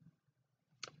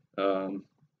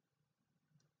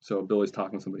 So Billy's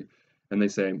talking to somebody, and they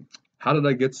say, "How did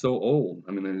I get so old?"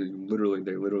 I mean,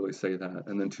 they literally say that.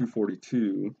 And then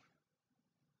 242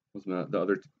 was the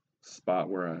other spot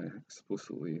where I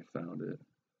explicitly found it.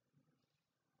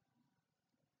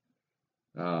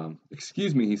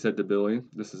 "Excuse me," he said to Billy.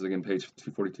 This is again page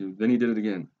 242. Then he did it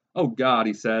again. "Oh God,"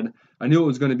 he said. "I knew it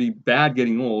was going to be bad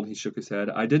getting old." He shook his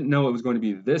head. "I didn't know it was going to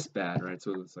be this bad," right?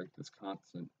 So it's like this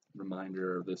constant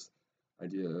reminder of this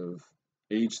idea of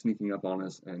age sneaking up on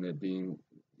us and it being,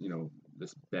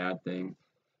 this bad thing.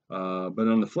 But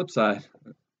on the flip side,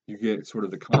 you get sort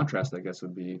of the contrast, I guess,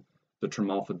 would be the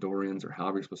Tremalfadorians, or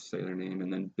however you're supposed to say their name,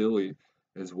 and then Billy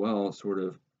as well, sort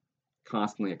of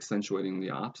constantly accentuating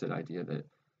the opposite idea that,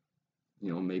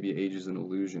 maybe age is an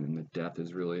illusion and that death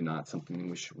is really not something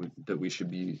we should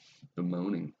be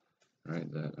bemoaning, right?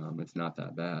 That it's not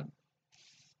that bad.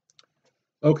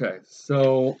 Okay,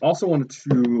 so also wanted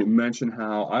to mention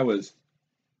how I was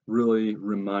really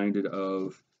reminded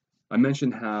of, I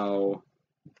mentioned how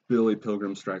Billy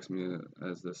Pilgrim strikes me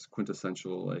as this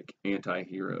quintessential, like,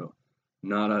 anti-hero,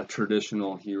 not a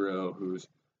traditional hero who's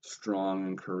strong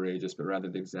and courageous, but rather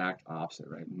the exact opposite,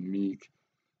 right? Meek.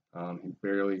 He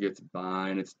barely gets by,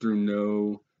 and it's through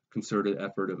no concerted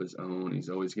effort of his own. He's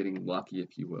always getting lucky,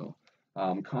 if you will.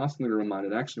 Constantly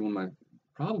reminded, actually, one of my,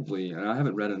 probably, and I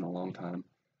haven't read it in a long time.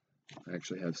 I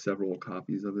actually have several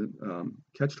copies of it.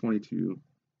 Catch-22.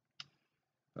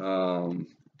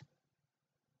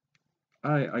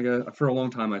 I got, for a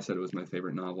long time I said it was my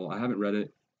favorite novel. I haven't read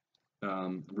it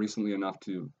recently enough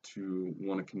to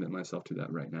want to commit myself to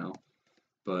that right now,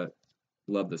 but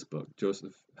love this book.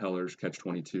 Joseph Heller's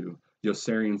Catch-22.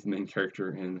 Yossarian's the main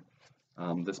character in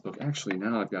this book. Actually,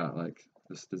 now I've got like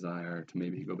this desire to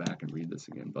maybe go back and read this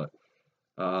again, but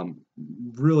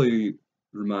really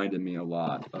reminded me a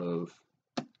lot of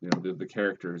the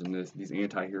characters and these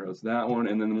anti-heroes. That one,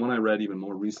 and then the one I read even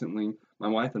more recently. My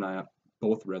wife and I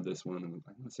both read this one, I'm going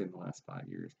to say in the last 5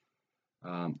 years.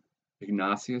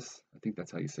 Ignatius, I think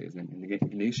that's how you say his name.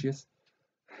 Ignatius,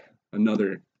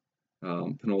 another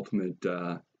penultimate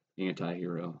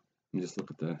anti-hero. You just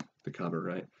look at the cover,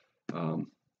 right?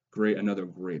 Another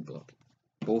great book.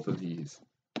 Both of these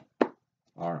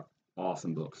are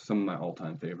awesome books. Some of my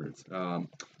all-time favorites.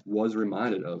 Was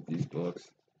reminded of these books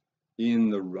in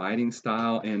the writing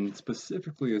style, and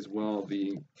specifically as well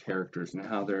the characters and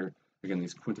how they're, again,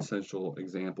 these quintessential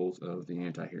examples of the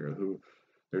anti-hero who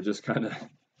they're just kind of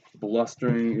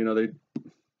blustering,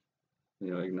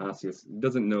 Ignatius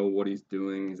doesn't know what he's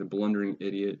doing. He's a blundering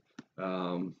idiot.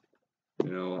 How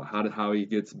he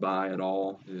gets by at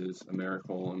all is a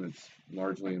miracle, and it's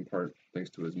largely in part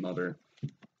thanks to his mother.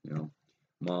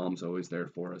 Mom's always there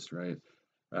for us, right?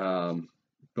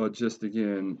 But just,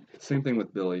 again, same thing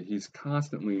with Billy. He's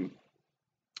constantly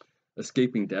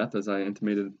escaping death, as I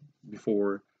intimated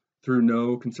before, through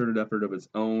no concerted effort of his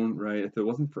own, right? If it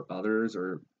wasn't for others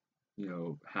or,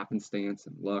 happenstance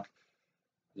and luck,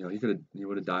 he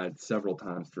would have died several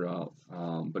times throughout.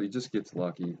 But he just gets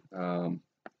lucky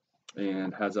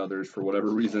and has others, for whatever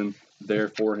reason, there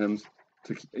for him.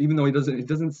 Even though he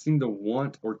doesn't seem to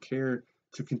want or care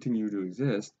to continue to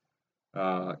exist.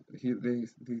 They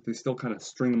still kind of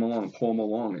string him along, pull him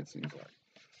along, it seems like.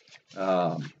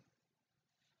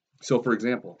 So, for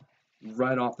example,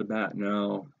 right off the bat,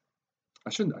 now,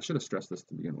 I should have stressed this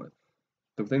to begin with.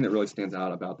 The thing that really stands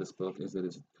out about this book is that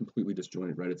it's completely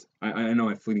disjointed, right? I know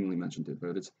I fleetingly mentioned it,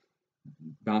 but it's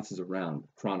bounces around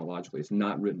chronologically. It's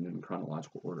not written in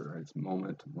chronological order, right? It's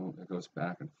moment to moment. It goes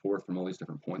back and forth from all these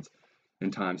different points in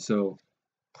time. So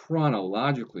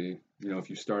chronologically, if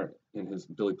you start in his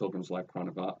Billy Pilgrim's life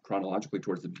chronologically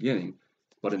towards the beginning,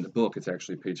 but in the book it's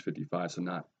actually page 55, so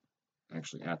not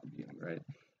actually at the beginning, right?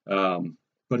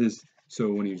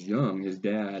 So when he's young, his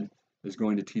dad is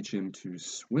going to teach him to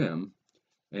swim,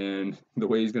 and the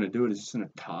way he's going to do it is just going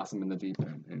to toss him in the deep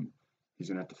end, and he's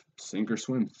going to have to sink or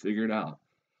swim, figure it out.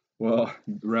 Well,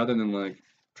 rather than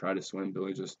try to swim,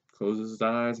 Billy just closes his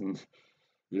eyes, and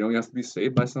he has to be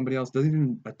saved by somebody else. Doesn't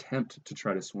even attempt to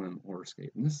try to swim or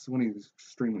escape. And this is when he's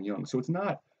extremely young. So it's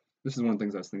not, this is one of the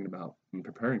things I was thinking about in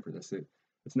preparing for this.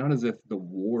 It's not as if the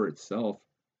war itself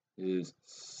is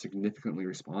significantly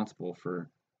responsible for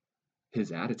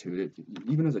his attitude.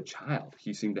 Even as a child,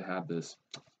 he seemed to have this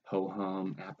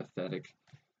ho-hum, apathetic,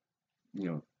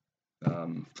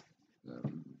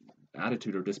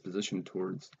 attitude or disposition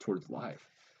towards life.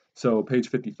 So page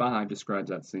 55 describes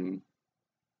that scene.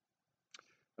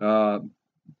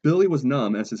 Billy was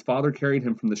numb as his father carried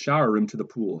him from the shower room to the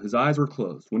pool. His eyes were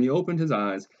closed. When he opened his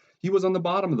eyes, he was on the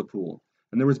bottom of the pool,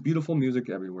 and there was beautiful music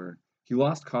everywhere. He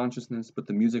lost consciousness, but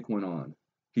the music went on.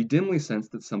 He dimly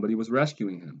sensed that somebody was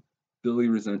rescuing him. Billy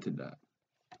resented that.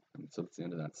 And so it's the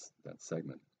end of that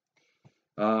segment.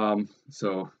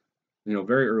 So,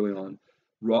 very early on,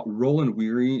 Roland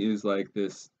Weary is like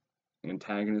this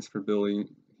antagonist for Billy.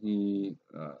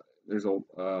 There's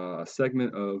a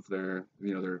segment of they're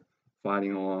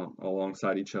fighting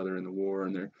alongside each other in the war,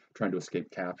 and they're trying to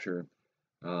escape capture.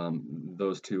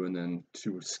 Those two, and then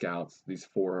two scouts. These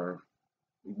four are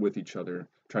with each other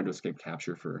trying to escape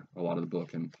capture for a lot of the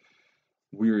book, and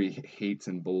Weary hates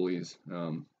and bullies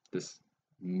this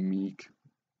meek,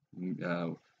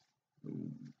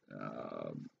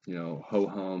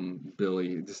 ho-hum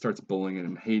Billy. He just starts bullying him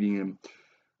and hating him.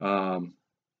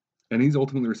 And he's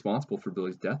ultimately responsible for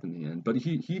Billy's death in the end. But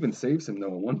he even saves him,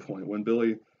 though, at one point when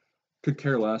Billy could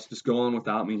care less. Just go on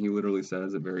without me, he literally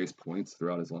says at various points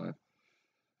throughout his life.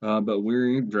 But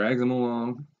Weary drags him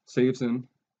along, saves him.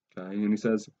 Okay, and he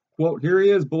says, quote, "Here he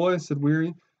is, boy," said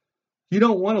Weary. "He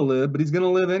don't want to live, but he's going to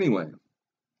live anyway."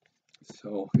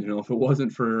 So, if it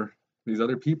wasn't for these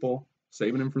other people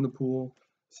saving him from the pool,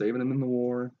 saving him in the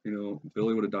war,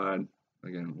 Billy would have died,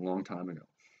 again, a long time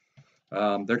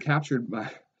ago. They're captured by...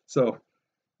 So,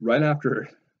 right after...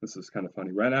 This is kind of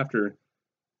funny. Right after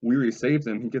Weary saves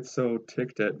him, he gets so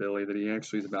ticked at Billy that he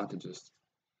actually is about to just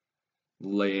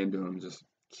lay into him, just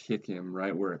kick him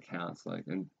right where it counts,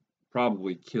 and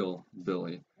probably kill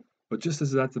Billy. But just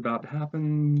as that's about to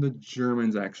happen, the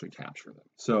Germans actually capture them.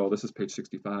 So this is page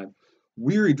 65.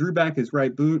 Weary drew back his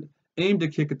right boot, aimed a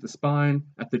kick at the spine,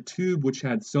 at the tube which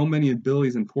had so many of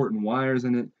Billy's important wires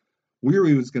in it.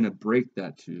 Weary was going to break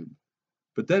that tube.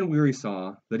 But then Weary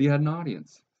saw that he had an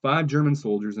audience. 5 German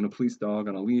soldiers and a police dog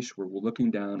on a leash were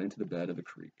looking down into the bed of the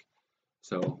creek.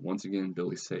 So once again,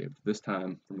 Billy saved, this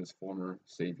time from his former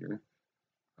savior,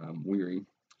 Weary,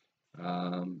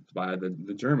 by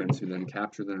the Germans, who then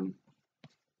capture them.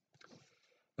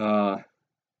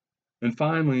 And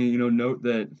finally, note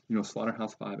that,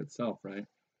 Slaughterhouse-Five itself, right?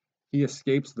 He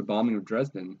escapes the bombing of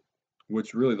Dresden,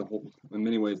 which really in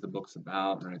many ways the book's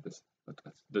about, right?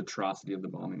 The atrocity of the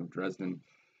bombing of Dresden,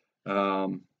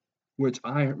 which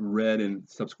I read in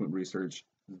subsequent research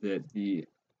that the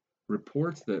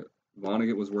reports that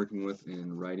Vonnegut was working with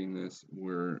in writing this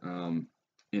were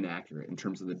inaccurate in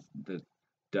terms of the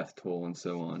death toll and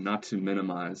so on. Not to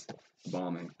minimize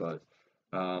bombing, but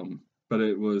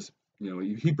it was,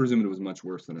 he presumed it was much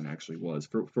worse than it actually was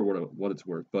for what it's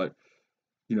worth. But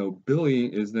Billy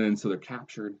is then, so they're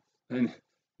captured, and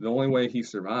the only way he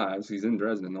survives, he's in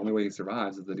Dresden. The only way he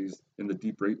survives is that he's in the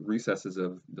deep recesses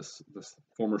of this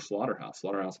former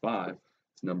Slaughterhouse-Five.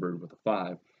 It's numbered with a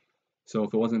 5. So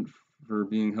if it wasn't for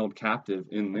being held captive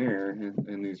in there,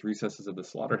 in these recesses of the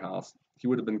slaughterhouse, he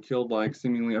would have been killed like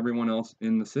seemingly everyone else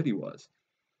in the city was.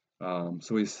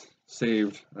 So he's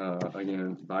saved,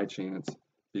 again, by chance,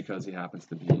 because he happens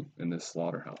to be in this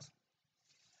slaughterhouse.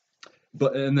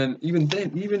 But, and then, even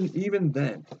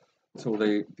then, so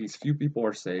these few people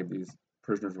are saved, these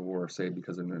prisoners of war are saved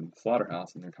because they're in the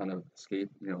slaughterhouse, and they're kind of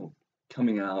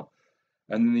coming out,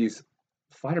 and then these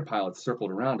fighter pilots circled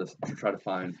around us to try to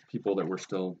find people that were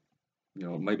still,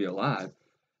 maybe alive.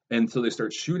 And so they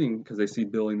start shooting, because they see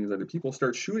Billy and these other people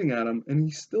start shooting at him, and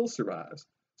he still survives.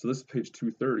 So this is page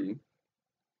 230.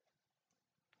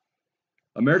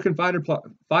 American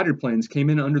fighter planes came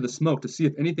in under the smoke to see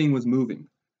if anything was moving.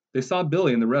 They saw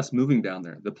Billy and the rest moving down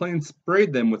there. The planes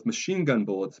sprayed them with machine gun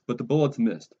bullets, but the bullets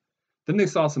missed. Then they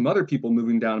saw some other people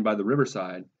moving down by the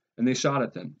riverside, and they shot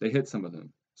at them. They hit some of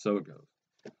them. So it goes.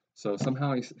 So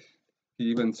somehow he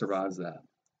even survives that.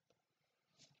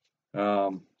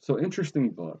 So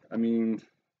interesting book. I mean,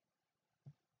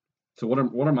 so what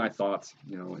are my thoughts,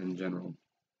 in general?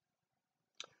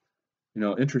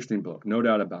 Interesting book, no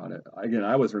doubt about it. Again,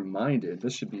 I was reminded,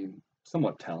 this should be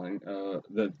somewhat telling,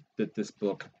 that this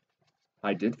book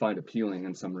I did find appealing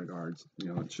in some regards.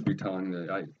 It should be telling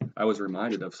that I was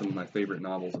reminded of some of my favorite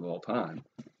novels of all time.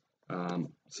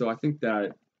 So I think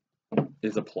that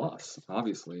is a plus,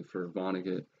 obviously, for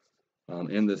Vonnegut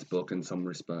in this book in some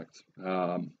respect.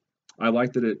 I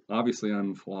liked that obviously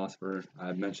I'm a philosopher.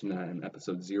 I mentioned that in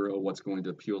episode 0, what's going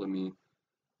to appeal to me,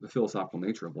 the philosophical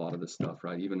nature of a lot of this stuff,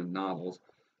 right? Even in novels.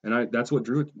 And that's what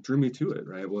drew me to it,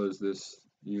 right? Was this,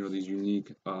 these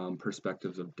unique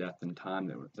perspectives of death and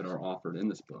time that are offered in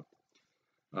this book.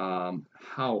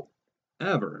 However,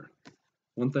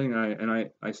 one thing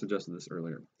I suggested this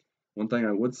earlier, one thing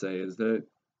I would say is that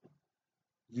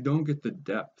you don't get the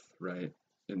depth, right,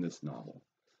 in this novel,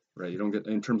 right? You don't get,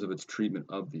 in terms of its treatment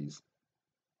of these,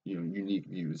 unique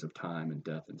views of time and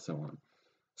death and so on.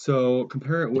 So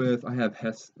compare it with, I have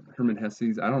Hermann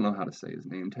Hesse's, I don't know how to say his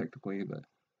name technically, but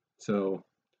so,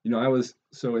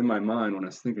 so in my mind, when I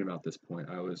was thinking about this point,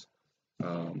 I was,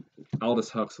 Aldous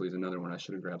Huxley is another one. I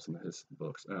should have grabbed some of his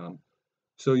books.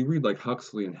 So you read like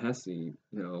Huxley and Hesse,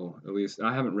 at least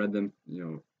I haven't read them,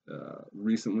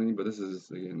 recently, but this is,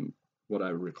 again, what I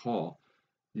recall.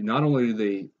 Not only do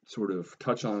they sort of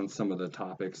touch on some of the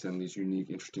topics and these unique,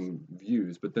 interesting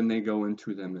views, but then they go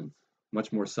into them in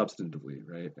much more substantively,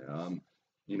 right?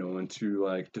 Into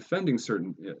like defending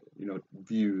certain,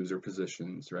 views or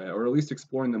positions, right? Or at least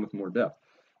exploring them with more depth.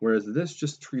 Whereas this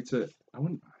just treats it,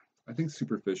 I think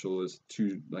superficial is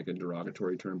too like a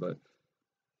derogatory term, but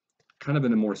kind of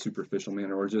in a more superficial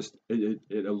manner, or just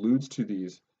it alludes to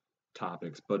these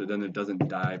topics, but then it doesn't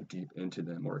dive deep into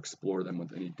them or explore them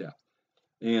with any depth.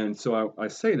 And so I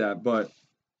say that, but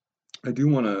I do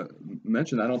want to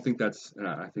mention, I don't think that's, and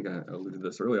I think I alluded to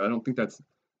this earlier, I don't think that's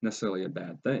necessarily a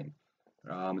bad thing.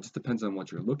 It just depends on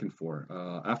what you're looking for.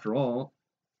 After all,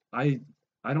 I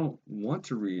don't want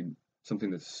to read something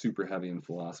that's super heavy in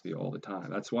philosophy all the time.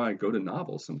 That's why I go to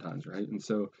novels sometimes, right?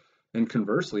 And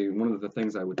conversely, one of the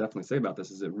things I would definitely say about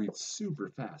this is it reads super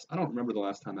fast. I don't remember the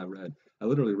last time I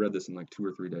literally read this in like 2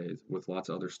 or 3 days with lots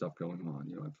of other stuff going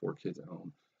on. I have 4 kids at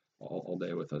home all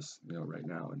day with us, right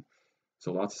now. And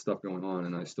so lots of stuff going on,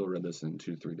 and I still read this in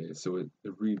 2 to 3 days. So it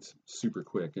reads super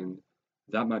quick, and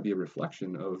that might be a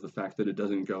reflection of the fact that it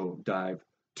doesn't dive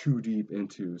too deep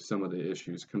into some of the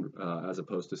issues, as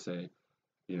opposed to, say,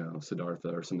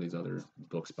 Siddhartha or some of these other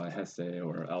books by Hesse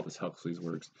or Aldous Huxley's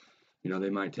works.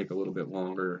 They might take a little bit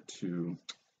longer to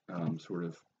sort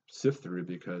of sift through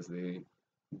because there's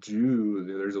a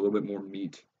little bit more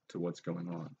meat to what's going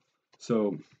on.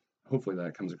 So hopefully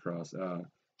that comes across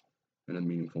in a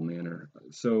meaningful manner.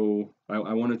 So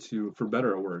I wanted to, for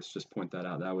better or worse, just point that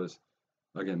out. That was,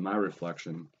 again, my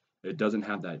reflection. It doesn't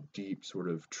have that deep sort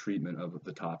of treatment of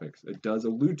the topics. It does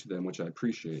allude to them, which I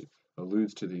appreciate,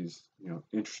 alludes to these,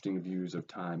 interesting views of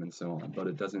time and so on, but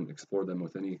it doesn't explore them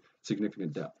with any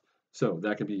significant depth. So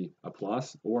that could be a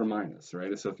plus or a minus,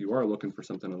 right? So if you are looking for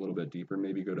something a little bit deeper,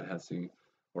 maybe go to Hesse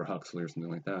or Huxley or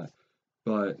something like that.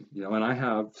 But,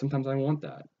 and sometimes I want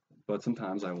that, but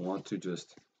sometimes I want to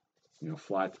just,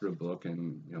 fly through a book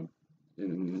and,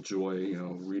 enjoy,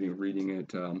 reading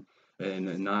it,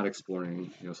 and not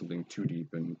exploring, something too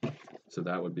deep. And so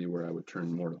that would be where I would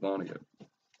turn more to Vonnegut.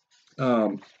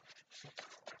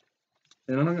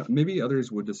 And I don't know, maybe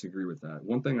others would disagree with that.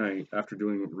 One thing after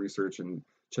doing research and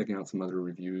checking out some other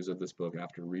reviews of this book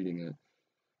after reading it,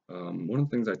 one of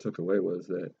the things I took away was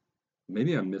that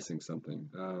maybe I'm missing something,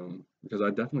 because I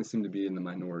definitely seem to be in the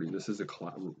minority. This is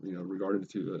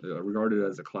regarded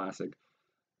as a classic.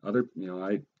 I don't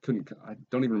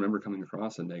even remember coming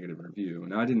across a negative review.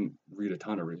 And I didn't read a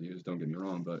ton of reviews, don't get me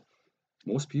wrong, but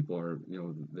most people are,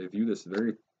 they view this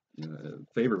very,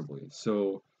 favorably.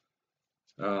 So,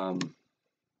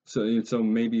 so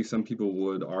maybe some people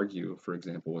would argue, for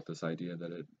example, with this idea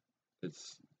that it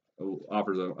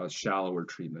offers a shallower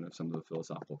treatment of some of the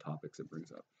philosophical topics it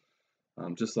brings up.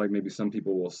 Just like maybe some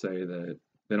people will say that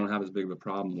they don't have as big of a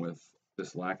problem with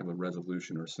this lack of a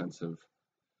resolution or sense of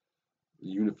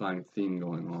unifying theme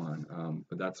going on.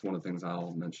 But that's one of the things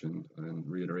I'll mention and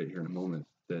reiterate here in a moment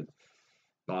that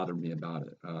bothered me about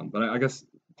it. But I guess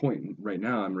the point right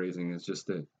now I'm raising is just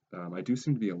that I do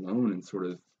seem to be alone in sort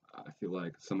of, I feel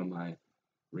like, some of my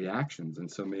reactions. And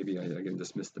so maybe I again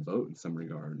just missed the boat in some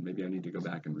regard. Maybe I need to go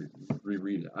back and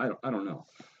reread it. I don't know.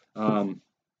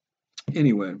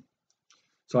 Anyway,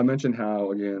 so I mentioned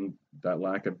how, again, that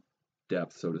lack of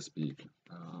depth, so to speak,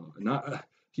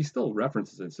 he still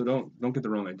references it, so don't get the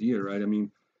wrong idea, right? I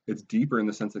mean, it's deeper in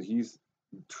the sense that he's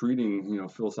treating,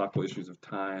 philosophical issues of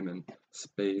time and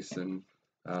space and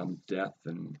death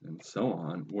and so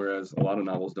on, whereas a lot of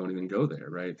novels don't even go there,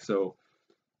 right? So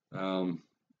again,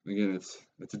 it's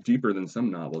deeper than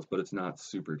some novels, but it's not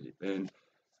super deep. And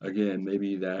again,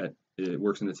 maybe that it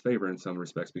works in its favor in some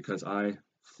respects because I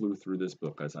flew through this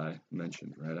book, as I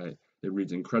mentioned, right? It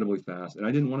reads incredibly fast, and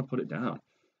I didn't want to put it down.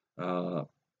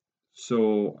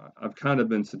 So I've kind of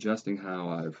been suggesting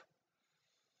how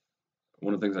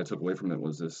one of the things I took away from it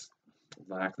was this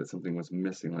lack that something was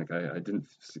missing, like I didn't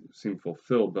seem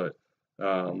fulfilled, but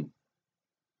and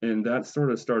that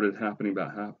sort of started happening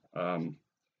about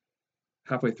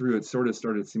halfway through. It sort of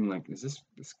started seeming like, this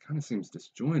kind of seems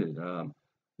disjointed.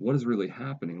 What is really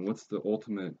happening? What's the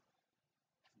ultimate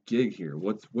gig here?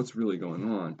 What's really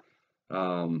going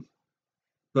on?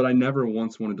 But I never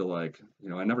once wanted to, like,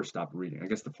 I never stopped reading. I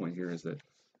guess the point here is that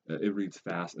it reads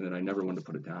fast, and then I never wanted to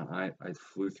put it down. I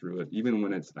flew through it. Even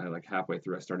when it's like halfway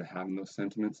through, I started having those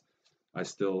sentiments, I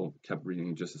still kept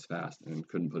reading just as fast and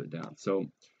couldn't put it down. So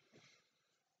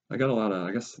I got a lot of,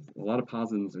 I guess, a lot of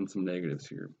positives and some negatives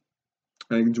here.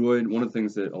 I enjoyed one of the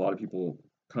things that a lot of people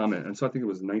comment, and so I think it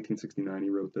was 1969 he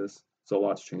wrote this. So a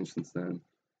lot's changed since then,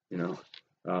 you know.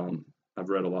 I've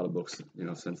read a lot of books, you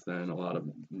know, since then. A lot of,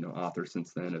 you know, authors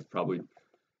since then have probably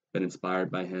been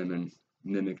inspired by him and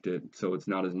mimicked it. So it's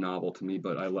not as novel to me,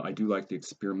 but I do like the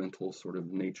experimental sort of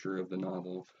nature of the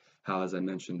novel. How, as I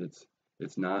mentioned,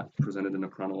 it's not presented in a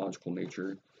chronological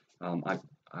nature.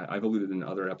 I've alluded in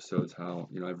other episodes how,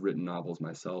 you know, I've written novels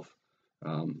myself,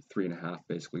 3.5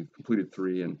 basically, completed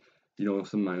 3, and, you know,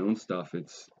 some of my own stuff,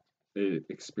 it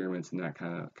experiments in that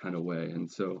kind of way,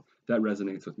 and so that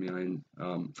resonates with me.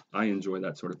 I enjoy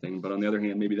that sort of thing. But on the other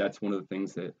hand, maybe that's one of the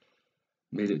things that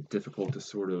made it difficult to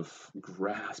sort of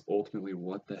grasp ultimately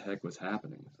what the heck was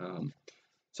happening.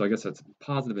 So I guess that's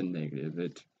positive and negative.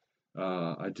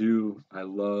 I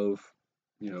love,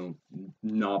 you know,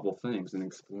 novel things and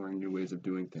exploring new ways of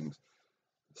doing things.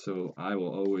 So I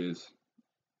will always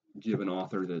give an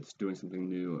author that's doing something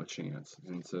new a chance.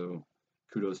 And so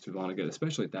kudos to Vonnegut,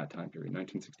 especially at that time period,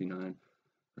 1969.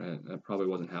 Right? That probably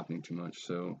wasn't happening too much.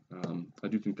 So I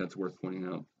do think that's worth pointing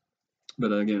out.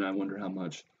 But again, I wonder how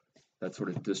much that sort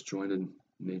of disjointed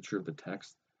nature of the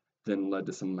text then led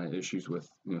to some of my issues with,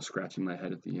 you know, scratching my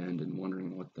head at the end and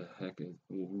wondering what the heck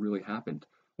really happened.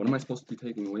 What am I supposed to be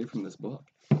taking away from this book?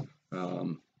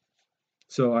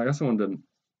 So I guess I wanted to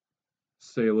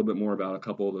say a little bit more about a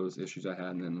couple of those issues I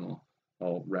had, and then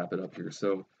I'll wrap it up here.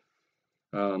 So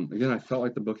again, I felt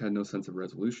like the book had no sense of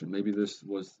resolution. Maybe this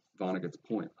was Vonnegut's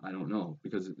point. I don't know,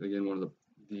 because again, one of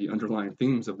the underlying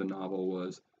themes of the novel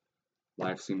was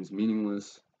life seems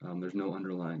meaningless. There's no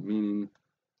underlying meaning.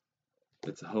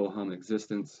 It's a ho-hum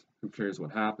existence. Who cares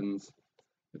what happens?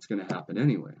 It's going to happen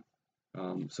anyway.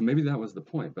 So maybe that was the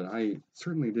point, but I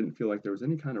certainly didn't feel like there was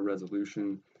any kind of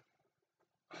resolution.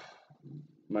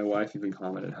 My wife even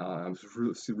commented how I was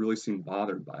really seemed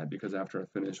bothered by it, because after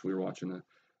I finished, we were watching a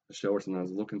show or something. I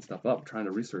was looking stuff up, trying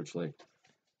to research, like,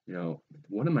 you know,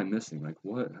 what am I missing? Like,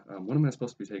 what am I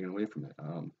supposed to be taking away from it?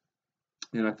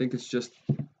 And I think it's just,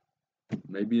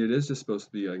 maybe it is just supposed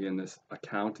to be, again, this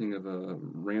accounting of a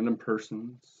random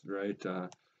person, right,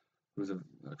 who's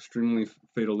extremely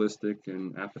fatalistic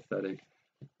and apathetic,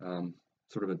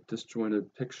 sort of a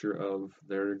disjointed picture of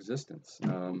their existence,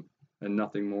 and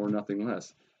nothing more, nothing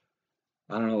less.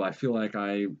 I don't know, I feel like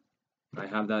I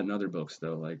have that in other books,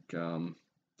 though, like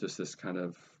just this kind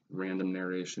of random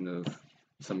narration of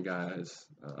some guy's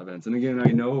events. And again,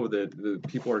 I know that the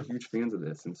people are huge fans of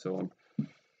this, and so I'm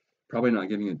probably not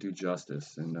giving it due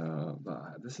justice. And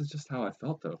but this is just how I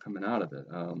felt, though, coming out of it.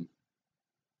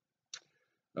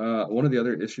 One of the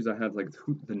other issues I had, like,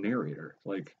 the narrator.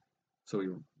 Like,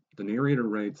 so the narrator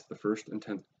writes the first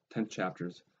and 10th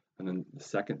chapters, and then the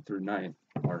 2nd through 9th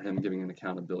are him giving an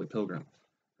account of Billy Pilgrim,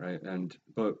 right?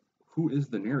 But who is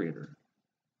the narrator?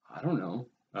 I don't know.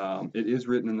 It is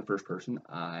written in the first person,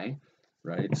 I,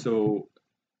 right? So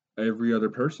every other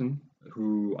person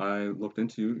who I looked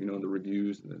into, you know, the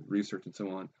reviews, the research, and so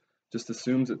on, just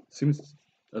assumed that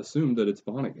it's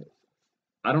Vonnegut.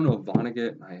 I don't know if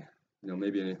Vonnegut, you know,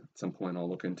 maybe at some point I'll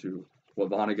look into what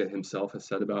Vonnegut himself has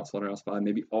said about Slaughterhouse-Five.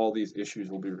 Maybe all these issues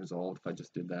will be resolved if I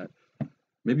just did that.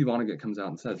 Maybe Vonnegut comes out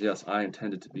and says, yes, I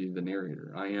intended to be the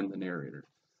narrator. I am the narrator.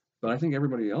 But I think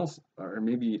everybody else, or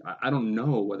maybe, I don't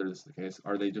know whether this is the case,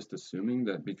 are they just assuming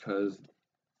that because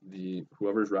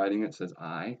whoever's writing it says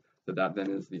I, that then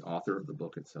is the author of the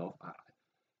book itself?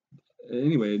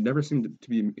 Anyway, it never seemed to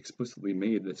be explicitly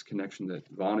made, this connection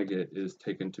that Vonnegut is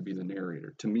taken to be the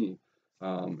narrator, to me.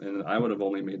 And I would have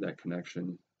only made that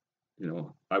connection, you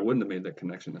know, I wouldn't have made that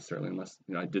connection necessarily unless,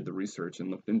 you know, I did the research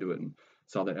and looked into it and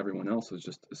saw that everyone else was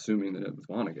just assuming that it was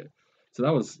Vonnegut. So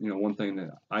that was, you know, one thing that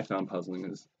I found puzzling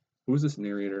is, who's this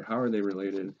narrator? How are they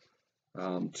related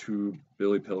to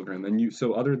Billy Pilgrim? And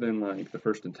so other than like the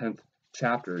 1st and 10th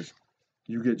chapters,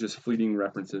 you get just fleeting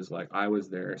references like I was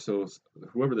there. So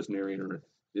whoever this narrator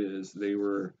is, they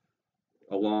were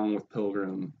along with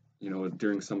Pilgrim, you know,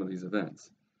 during some of these events.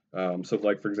 So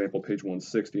like, for example, page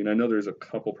 160, and I know there's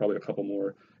probably a couple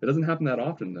more. It doesn't happen that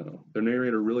often, though. The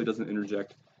narrator really doesn't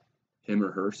interject him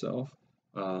or herself,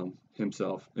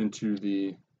 himself, into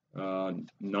the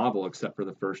novel, except for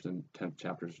the 1st and 10th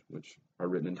chapters, which are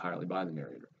written entirely by the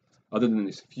narrator, other than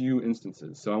these few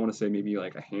instances. So I want to say maybe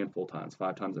like a handful of times,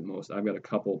 5 times at most. I've got a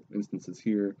couple instances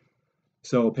here.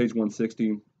 So page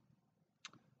 160,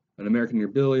 an American near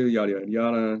Billy, yada, yada,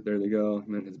 yada. There they go.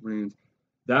 Meant his brains.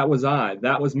 That was I.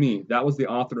 That was me. That was the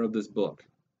author of this book.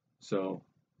 So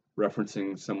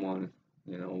referencing someone,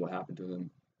 you know, what happened to them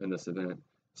in this event,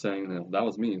 saying that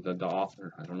was me, the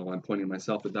author. I don't know why I'm pointing to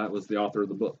myself, but that was the author of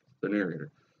the book, the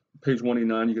narrator. Page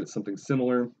 189, you get something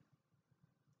similar.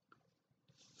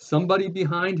 Somebody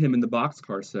behind him in the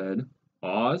boxcar said,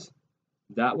 Oz,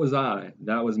 that was I,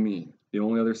 that was me. The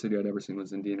only other city I'd ever seen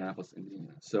was Indianapolis,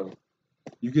 Indiana. So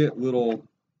you get little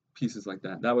pieces like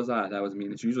that. That was I, that was me.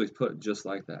 And it's usually put just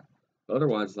like that.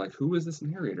 Otherwise, it's like, who is this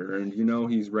narrator? And you know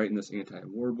he's writing this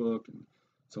anti-war book and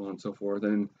so on and so forth.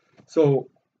 And so,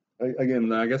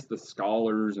 again, I guess the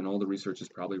scholars and all the research is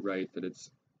probably right that it's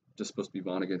just supposed to be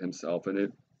Vonnegut himself.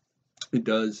 And it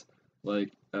does,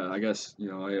 like, I guess, you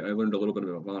know, I learned a little bit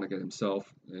about Vonnegut himself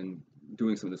in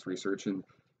doing some of this research. And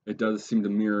it does seem to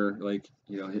mirror, like,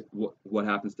 you know, what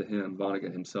happens to him,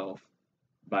 Vonnegut himself,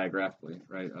 biographically,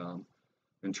 right?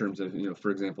 In terms of, you know, for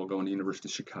example, going to University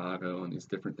of Chicago and these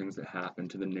different things that happen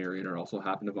to the narrator also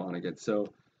happen to Vonnegut.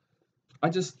 So I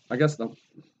guess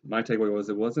my takeaway was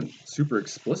it wasn't super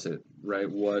explicit, right?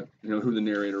 What, you know, who the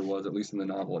narrator was, at least in the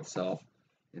novel itself,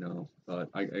 you know, but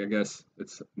I guess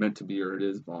it's meant to be, or it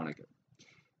is Vonnegut.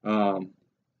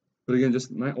 But again,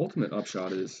 just my ultimate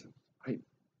upshot is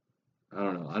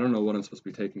I don't know what I'm supposed to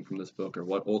be taking from this book, or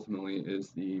what ultimately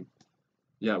is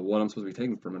what I'm supposed to be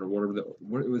taking from it, or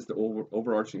what was the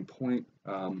overarching point.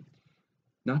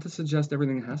 Not to suggest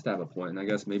everything has to have a point, and I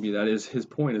guess maybe that is his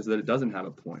point, is that it doesn't have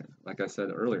a point. Like I said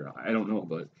earlier, I don't know,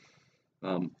 but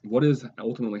what is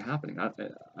ultimately happening? I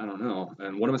don't know,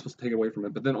 and what am I supposed to take away from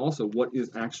it? But then also, what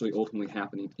is actually ultimately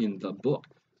happening in the book?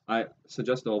 I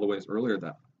suggested all the ways earlier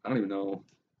that I don't even know,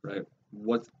 right,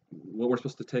 what we're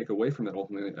supposed to take away from it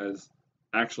ultimately as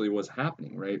actually was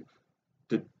happening, right?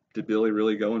 Did Billy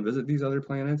really go and visit these other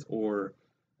planets, or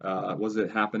was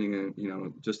it happening in, you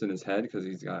know, just in his head because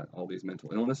he's got all these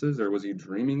mental illnesses, or was he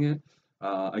dreaming it?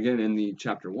 Again, in the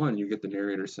chapter 1, you get the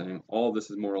narrator saying all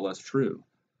this is more or less true,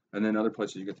 and then other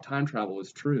places you get the time travel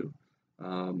is true,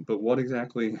 but what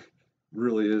exactly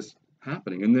really is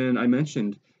happening? And then I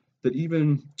mentioned that you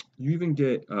even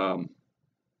get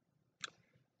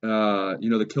you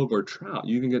know, the Kilgore Trout.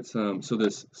 You even get so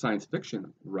this science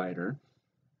fiction writer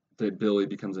that Billy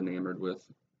becomes enamored with,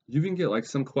 you even get like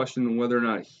some question on whether or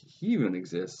not he even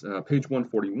exists. Page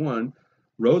 141,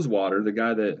 Rosewater,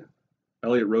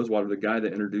 Elliot Rosewater, the guy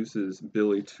that introduces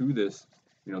Billy to this,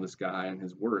 you know, this guy and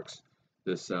his works,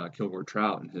 this Kilgore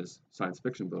Trout and his science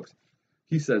fiction books,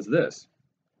 he says this.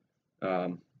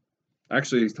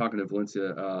 Actually, he's talking to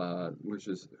Valencia,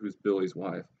 who's Billy's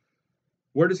wife.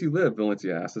 Where does he live?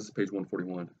 Valencia asked. This is page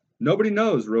 141. Nobody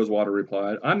knows, Rosewater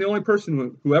replied. I'm the only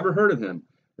person who ever heard of him,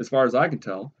 as far as I can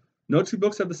tell. No two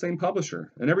books have the same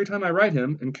publisher, and every time I write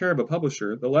him in care of a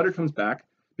publisher, the letter comes back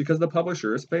because the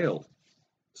publisher has failed.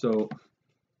 So,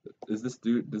 does this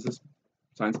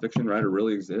science fiction writer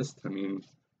really exist? I mean,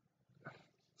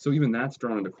 so even that's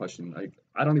drawn into question. Like,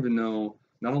 I don't even know.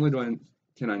 Not only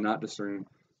can I not discern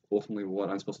ultimately what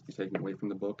I'm supposed to be taking away from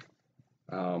the book,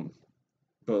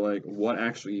 but like what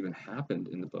actually even happened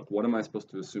in the book. What am I supposed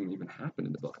to assume even happened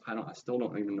in the book? I still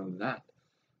don't even know that.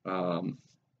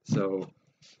 So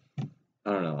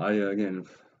I don't know. Again,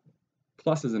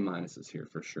 pluses and minuses here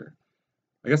for sure.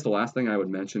 I guess the last thing I would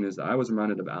mention is I was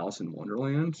reminded of Alice in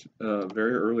Wonderland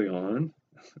very early on,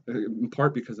 in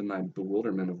part because of my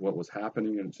bewilderment of what was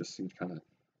happening, and it just seemed kind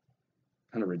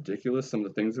of ridiculous, some of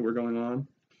the things that were going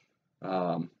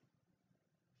on.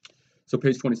 So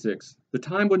page 26, the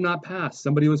time would not pass.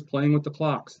 Somebody was playing with the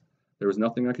clocks. There was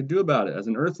nothing I could do about it. As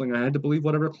an earthling, I had to believe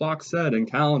whatever clocks said,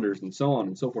 and calendars, and so on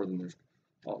and so forth. And there's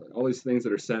all these things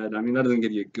that are said. I mean, that doesn't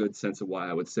give you a good sense of why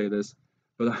I would say this.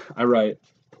 But I write,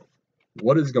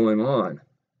 what is going on?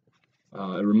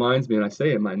 It reminds me, and I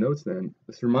say in my notes then,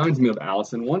 this reminds me of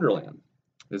Alice in Wonderland.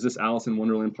 Is this Alice in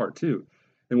Wonderland Part 2?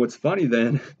 And what's funny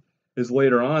then is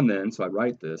later on then, so I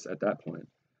write this at that point,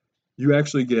 you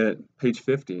actually get page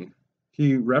 50.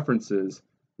 He references,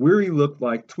 Weary looked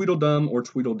like Tweedledum or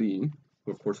Tweedledee,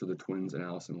 who of course are the twins in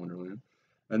Alice in Wonderland.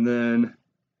 And then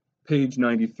page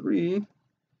 93,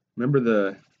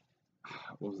 remember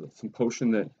some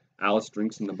potion that Alice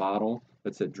drinks in the bottle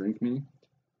that said, drink me?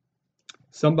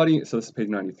 So this is page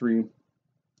 93,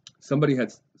 somebody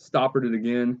had stoppered it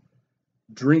again,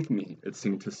 drink me, it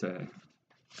seemed to say.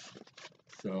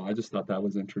 So I just thought that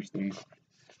was interesting.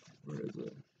 Where is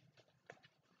it?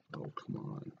 Oh, come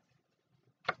on.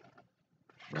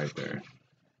 Right there.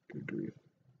 Good grief.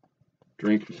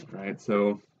 Drink me, right?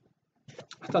 So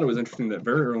I thought it was interesting that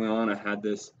very early on I had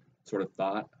this sort of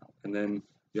thought, and then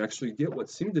you actually get what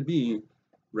seemed to be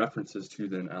references to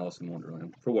then Alice in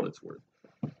Wonderland, for what it's worth.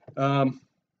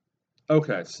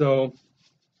 Okay, so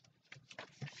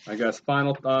I guess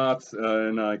final thoughts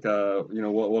and like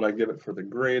what would I give it for the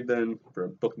grade then for a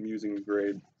book musings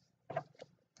grade?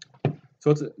 So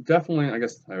it's definitely, I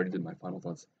guess I already did my final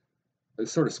thoughts.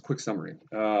 It's sort of quick summary.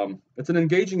 It's an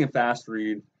engaging and fast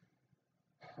read,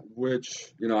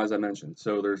 which as I mentioned.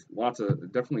 So there's lots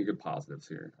of definitely good positives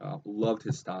here. Loved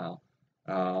his style.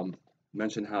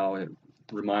 Mentioned how it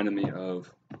reminded me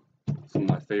of some of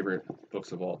my favorite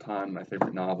books of all time, my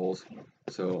favorite novels.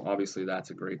 So obviously that's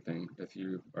a great thing if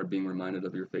you are being reminded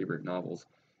of your favorite novels.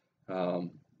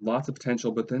 Lots of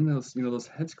potential, but then those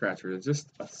head scratchers, just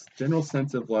a general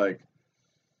sense of like,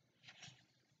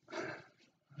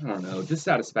 I don't know,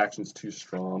 dissatisfaction's too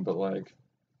strong, but like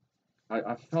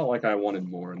I felt like I wanted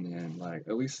more in the end, like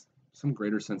at least some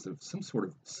greater sense of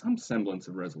some semblance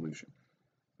of resolution,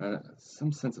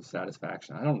 some sense of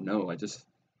satisfaction. I don't know.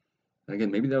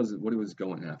 Again, maybe that was what he was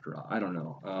going after. I don't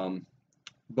know.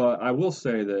 But I will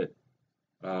say that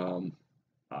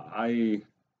I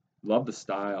love the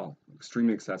style,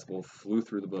 extremely accessible, flew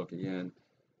through the book again.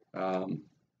 And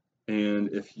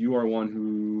if you are one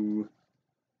who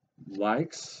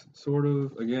likes sort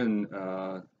of, again,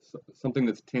 something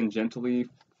that's tangentially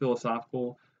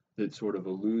philosophical, that sort of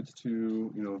alludes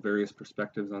to, various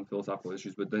perspectives on philosophical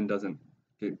issues, but then doesn't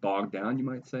get bogged down, you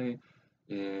might say,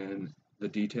 in the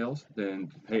details,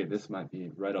 then, hey, this might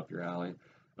be right up your alley.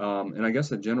 And I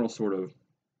guess a general sort of,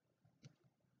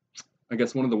 I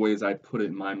guess one of the ways I put it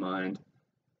in my mind,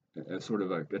 as sort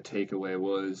of a takeaway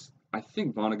was, I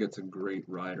think Vonnegut's a great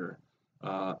writer.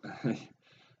 I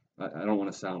don't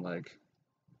want to sound like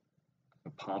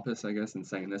pompous, I guess, in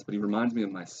saying this, but he reminds me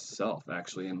of myself,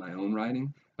 actually, in my own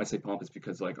writing. I say pompous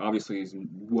because, like, obviously he's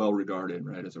well regarded,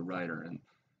 right, as a writer and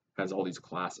has all these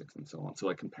classics and so on. So,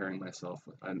 like, comparing myself,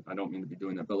 I don't mean to be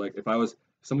doing that, but, like, if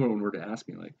someone were to ask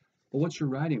me, like, well, what's your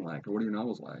writing like, or what are your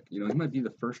novels like? He might be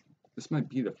the first, this might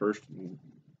be the first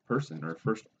person or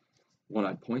first one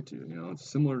I'd point to, it's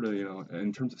similar to,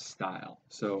 in terms of style.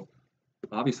 So,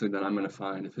 obviously then I'm going to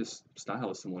find, if his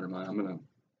style is similar to mine, I'm going to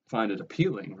find it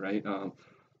appealing, right?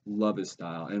 Love his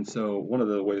style. And so one of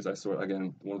the ways one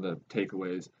of the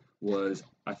takeaways was,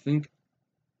 I think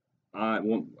I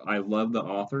love the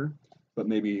author, but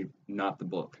maybe not the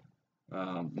book,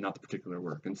 not the particular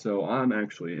work. And so I'm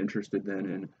actually interested then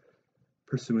in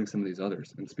pursuing some of these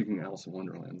others. And speaking of Alice in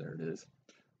Wonderland, there it is.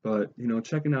 But,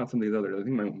 checking out some of these others, I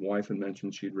think my wife had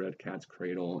mentioned she'd read Cat's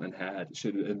Cradle and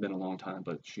it had been a long time,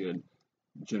 but she had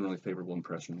generally favorable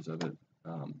impressions of it.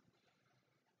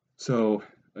 So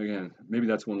again, maybe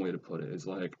that's one way to put it, is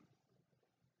like,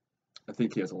 I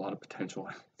think he has a lot of potential.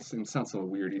 It sounds so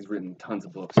weird. He's written tons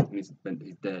of books and he's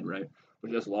dead, right? But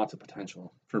he has lots of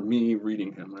potential. For me,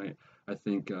 reading him, right? I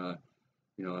think, I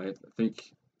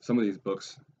think some of these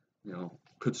books,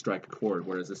 could strike a chord,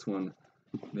 whereas this one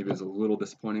maybe is a little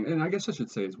disappointing. And I guess I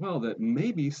should say as well that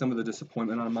maybe some of the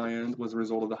disappointment on my end was a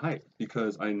result of the hype,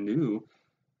 because I knew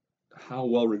how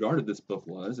well regarded this book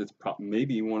was. It's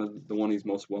maybe the one he's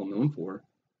most well known for,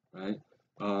 right?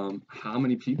 How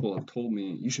many people have told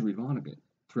me you should read Vonnegut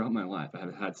throughout my life? I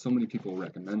have had so many people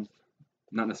recommend,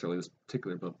 not necessarily this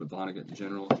particular book, but Vonnegut in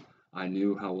general. I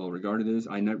knew how well regarded it is.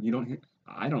 I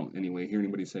don't anyway hear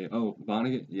anybody say, "Oh,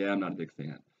 Vonnegut, yeah, I'm not a big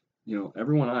fan."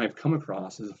 Everyone I've come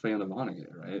across is a fan of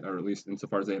Vonnegut, right? Or at least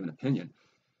insofar as they have an opinion.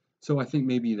 So I think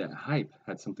maybe that hype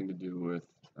had something to do with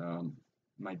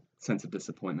my sense of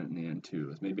disappointment in the end too.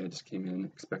 Is maybe I just came in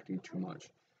expecting too much.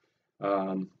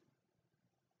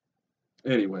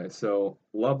 Anyway, so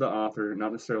love the author,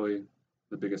 not necessarily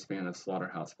the biggest fan of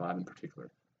Slaughterhouse-Five in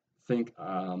particular. Think,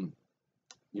 I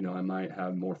might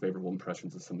have more favorable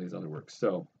impressions of some of these other works.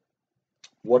 So,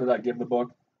 what did I give the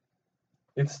book?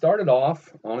 It started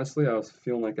off, honestly, I was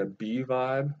feeling like a B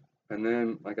vibe, and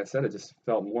then, like I said, it just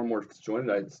felt more and more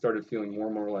disjointed. I started feeling more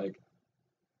and more like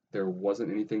there wasn't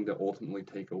anything to ultimately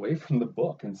take away from the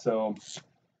book, and so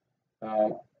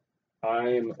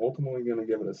I'm ultimately going to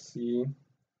give it a C.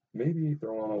 Maybe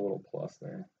throw on a little plus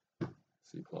there,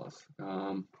 C plus.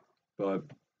 But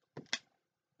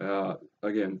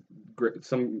again,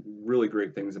 some really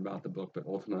great things about the book, but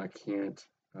ultimately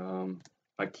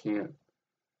I can't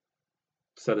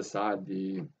set aside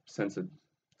the sense of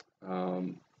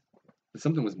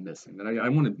something was missing, that I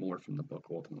wanted more from the book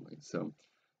ultimately. So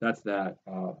that's that.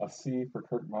 A C for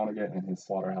Kurt Vonnegut and his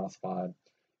Slaughterhouse-Five.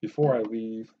 Before I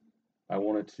leave, I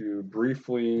wanted to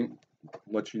briefly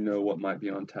let you know what might be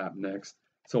on tap next.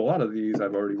 So a lot of these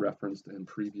I've already referenced in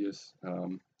previous,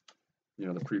 the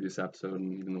previous episode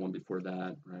and even the one before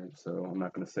that, right? So I'm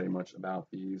not going to say much about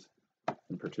these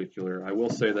in particular. I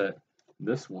will say that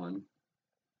this one,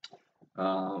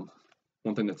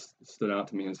 one thing that stood out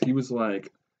to me is he was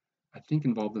like, I think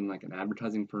involved in like an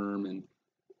advertising firm, and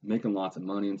making lots of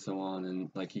money and so on, and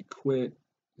like he quit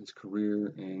his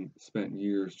career and spent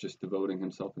years just devoting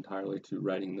himself entirely to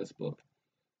writing this book,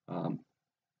 um,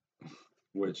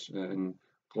 which, and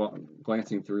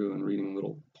glancing through and reading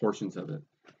little portions of it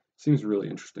seems really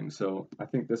interesting. So I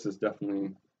think this is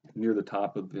definitely near the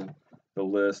top of the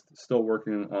list. Still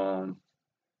working on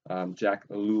Jack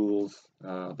Ellul's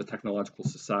The Technological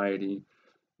Society.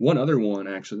 One other one,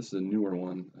 actually, this is a newer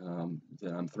one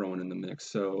that I'm throwing in the mix.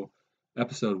 So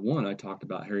episode 1, I talked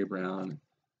about Harry Brown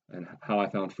and how I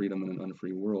found freedom in an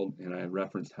unfree world, and I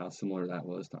referenced how similar that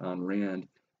was to Ayn Rand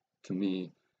to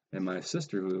me. And my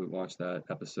sister, who watched that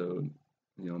episode,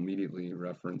 immediately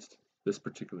referenced this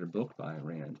particular book by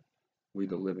Rand, We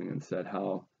the Living, and said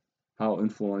how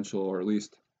influential, or at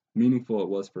least meaningful, it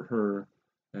was for her,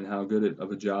 and how good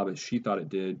of a job as she thought it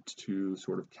did to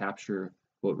sort of capture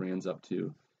what Rand's up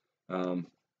to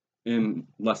in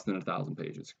less than 1,000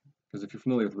 pages. Because if you're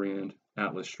familiar with Rand,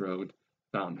 Atlas Shrugged,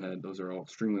 Fountainhead, those are all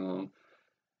extremely long.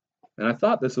 And I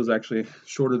thought this was actually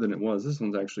shorter than it was. This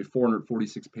one's actually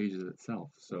 446 pages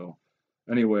itself. So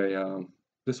anyway,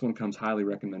 this one comes highly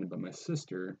recommended by my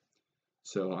sister.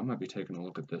 So I might be taking a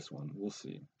look at this one. We'll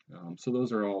see. So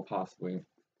those are all possibly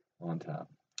on tap.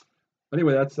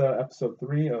 Anyway, that's episode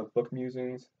 3 of Book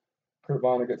Musings. Kurt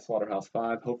Vonnegut,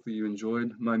 Slaughterhouse-Five. Hopefully you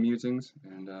enjoyed my musings,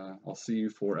 and I'll see you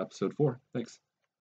for episode 4. Thanks.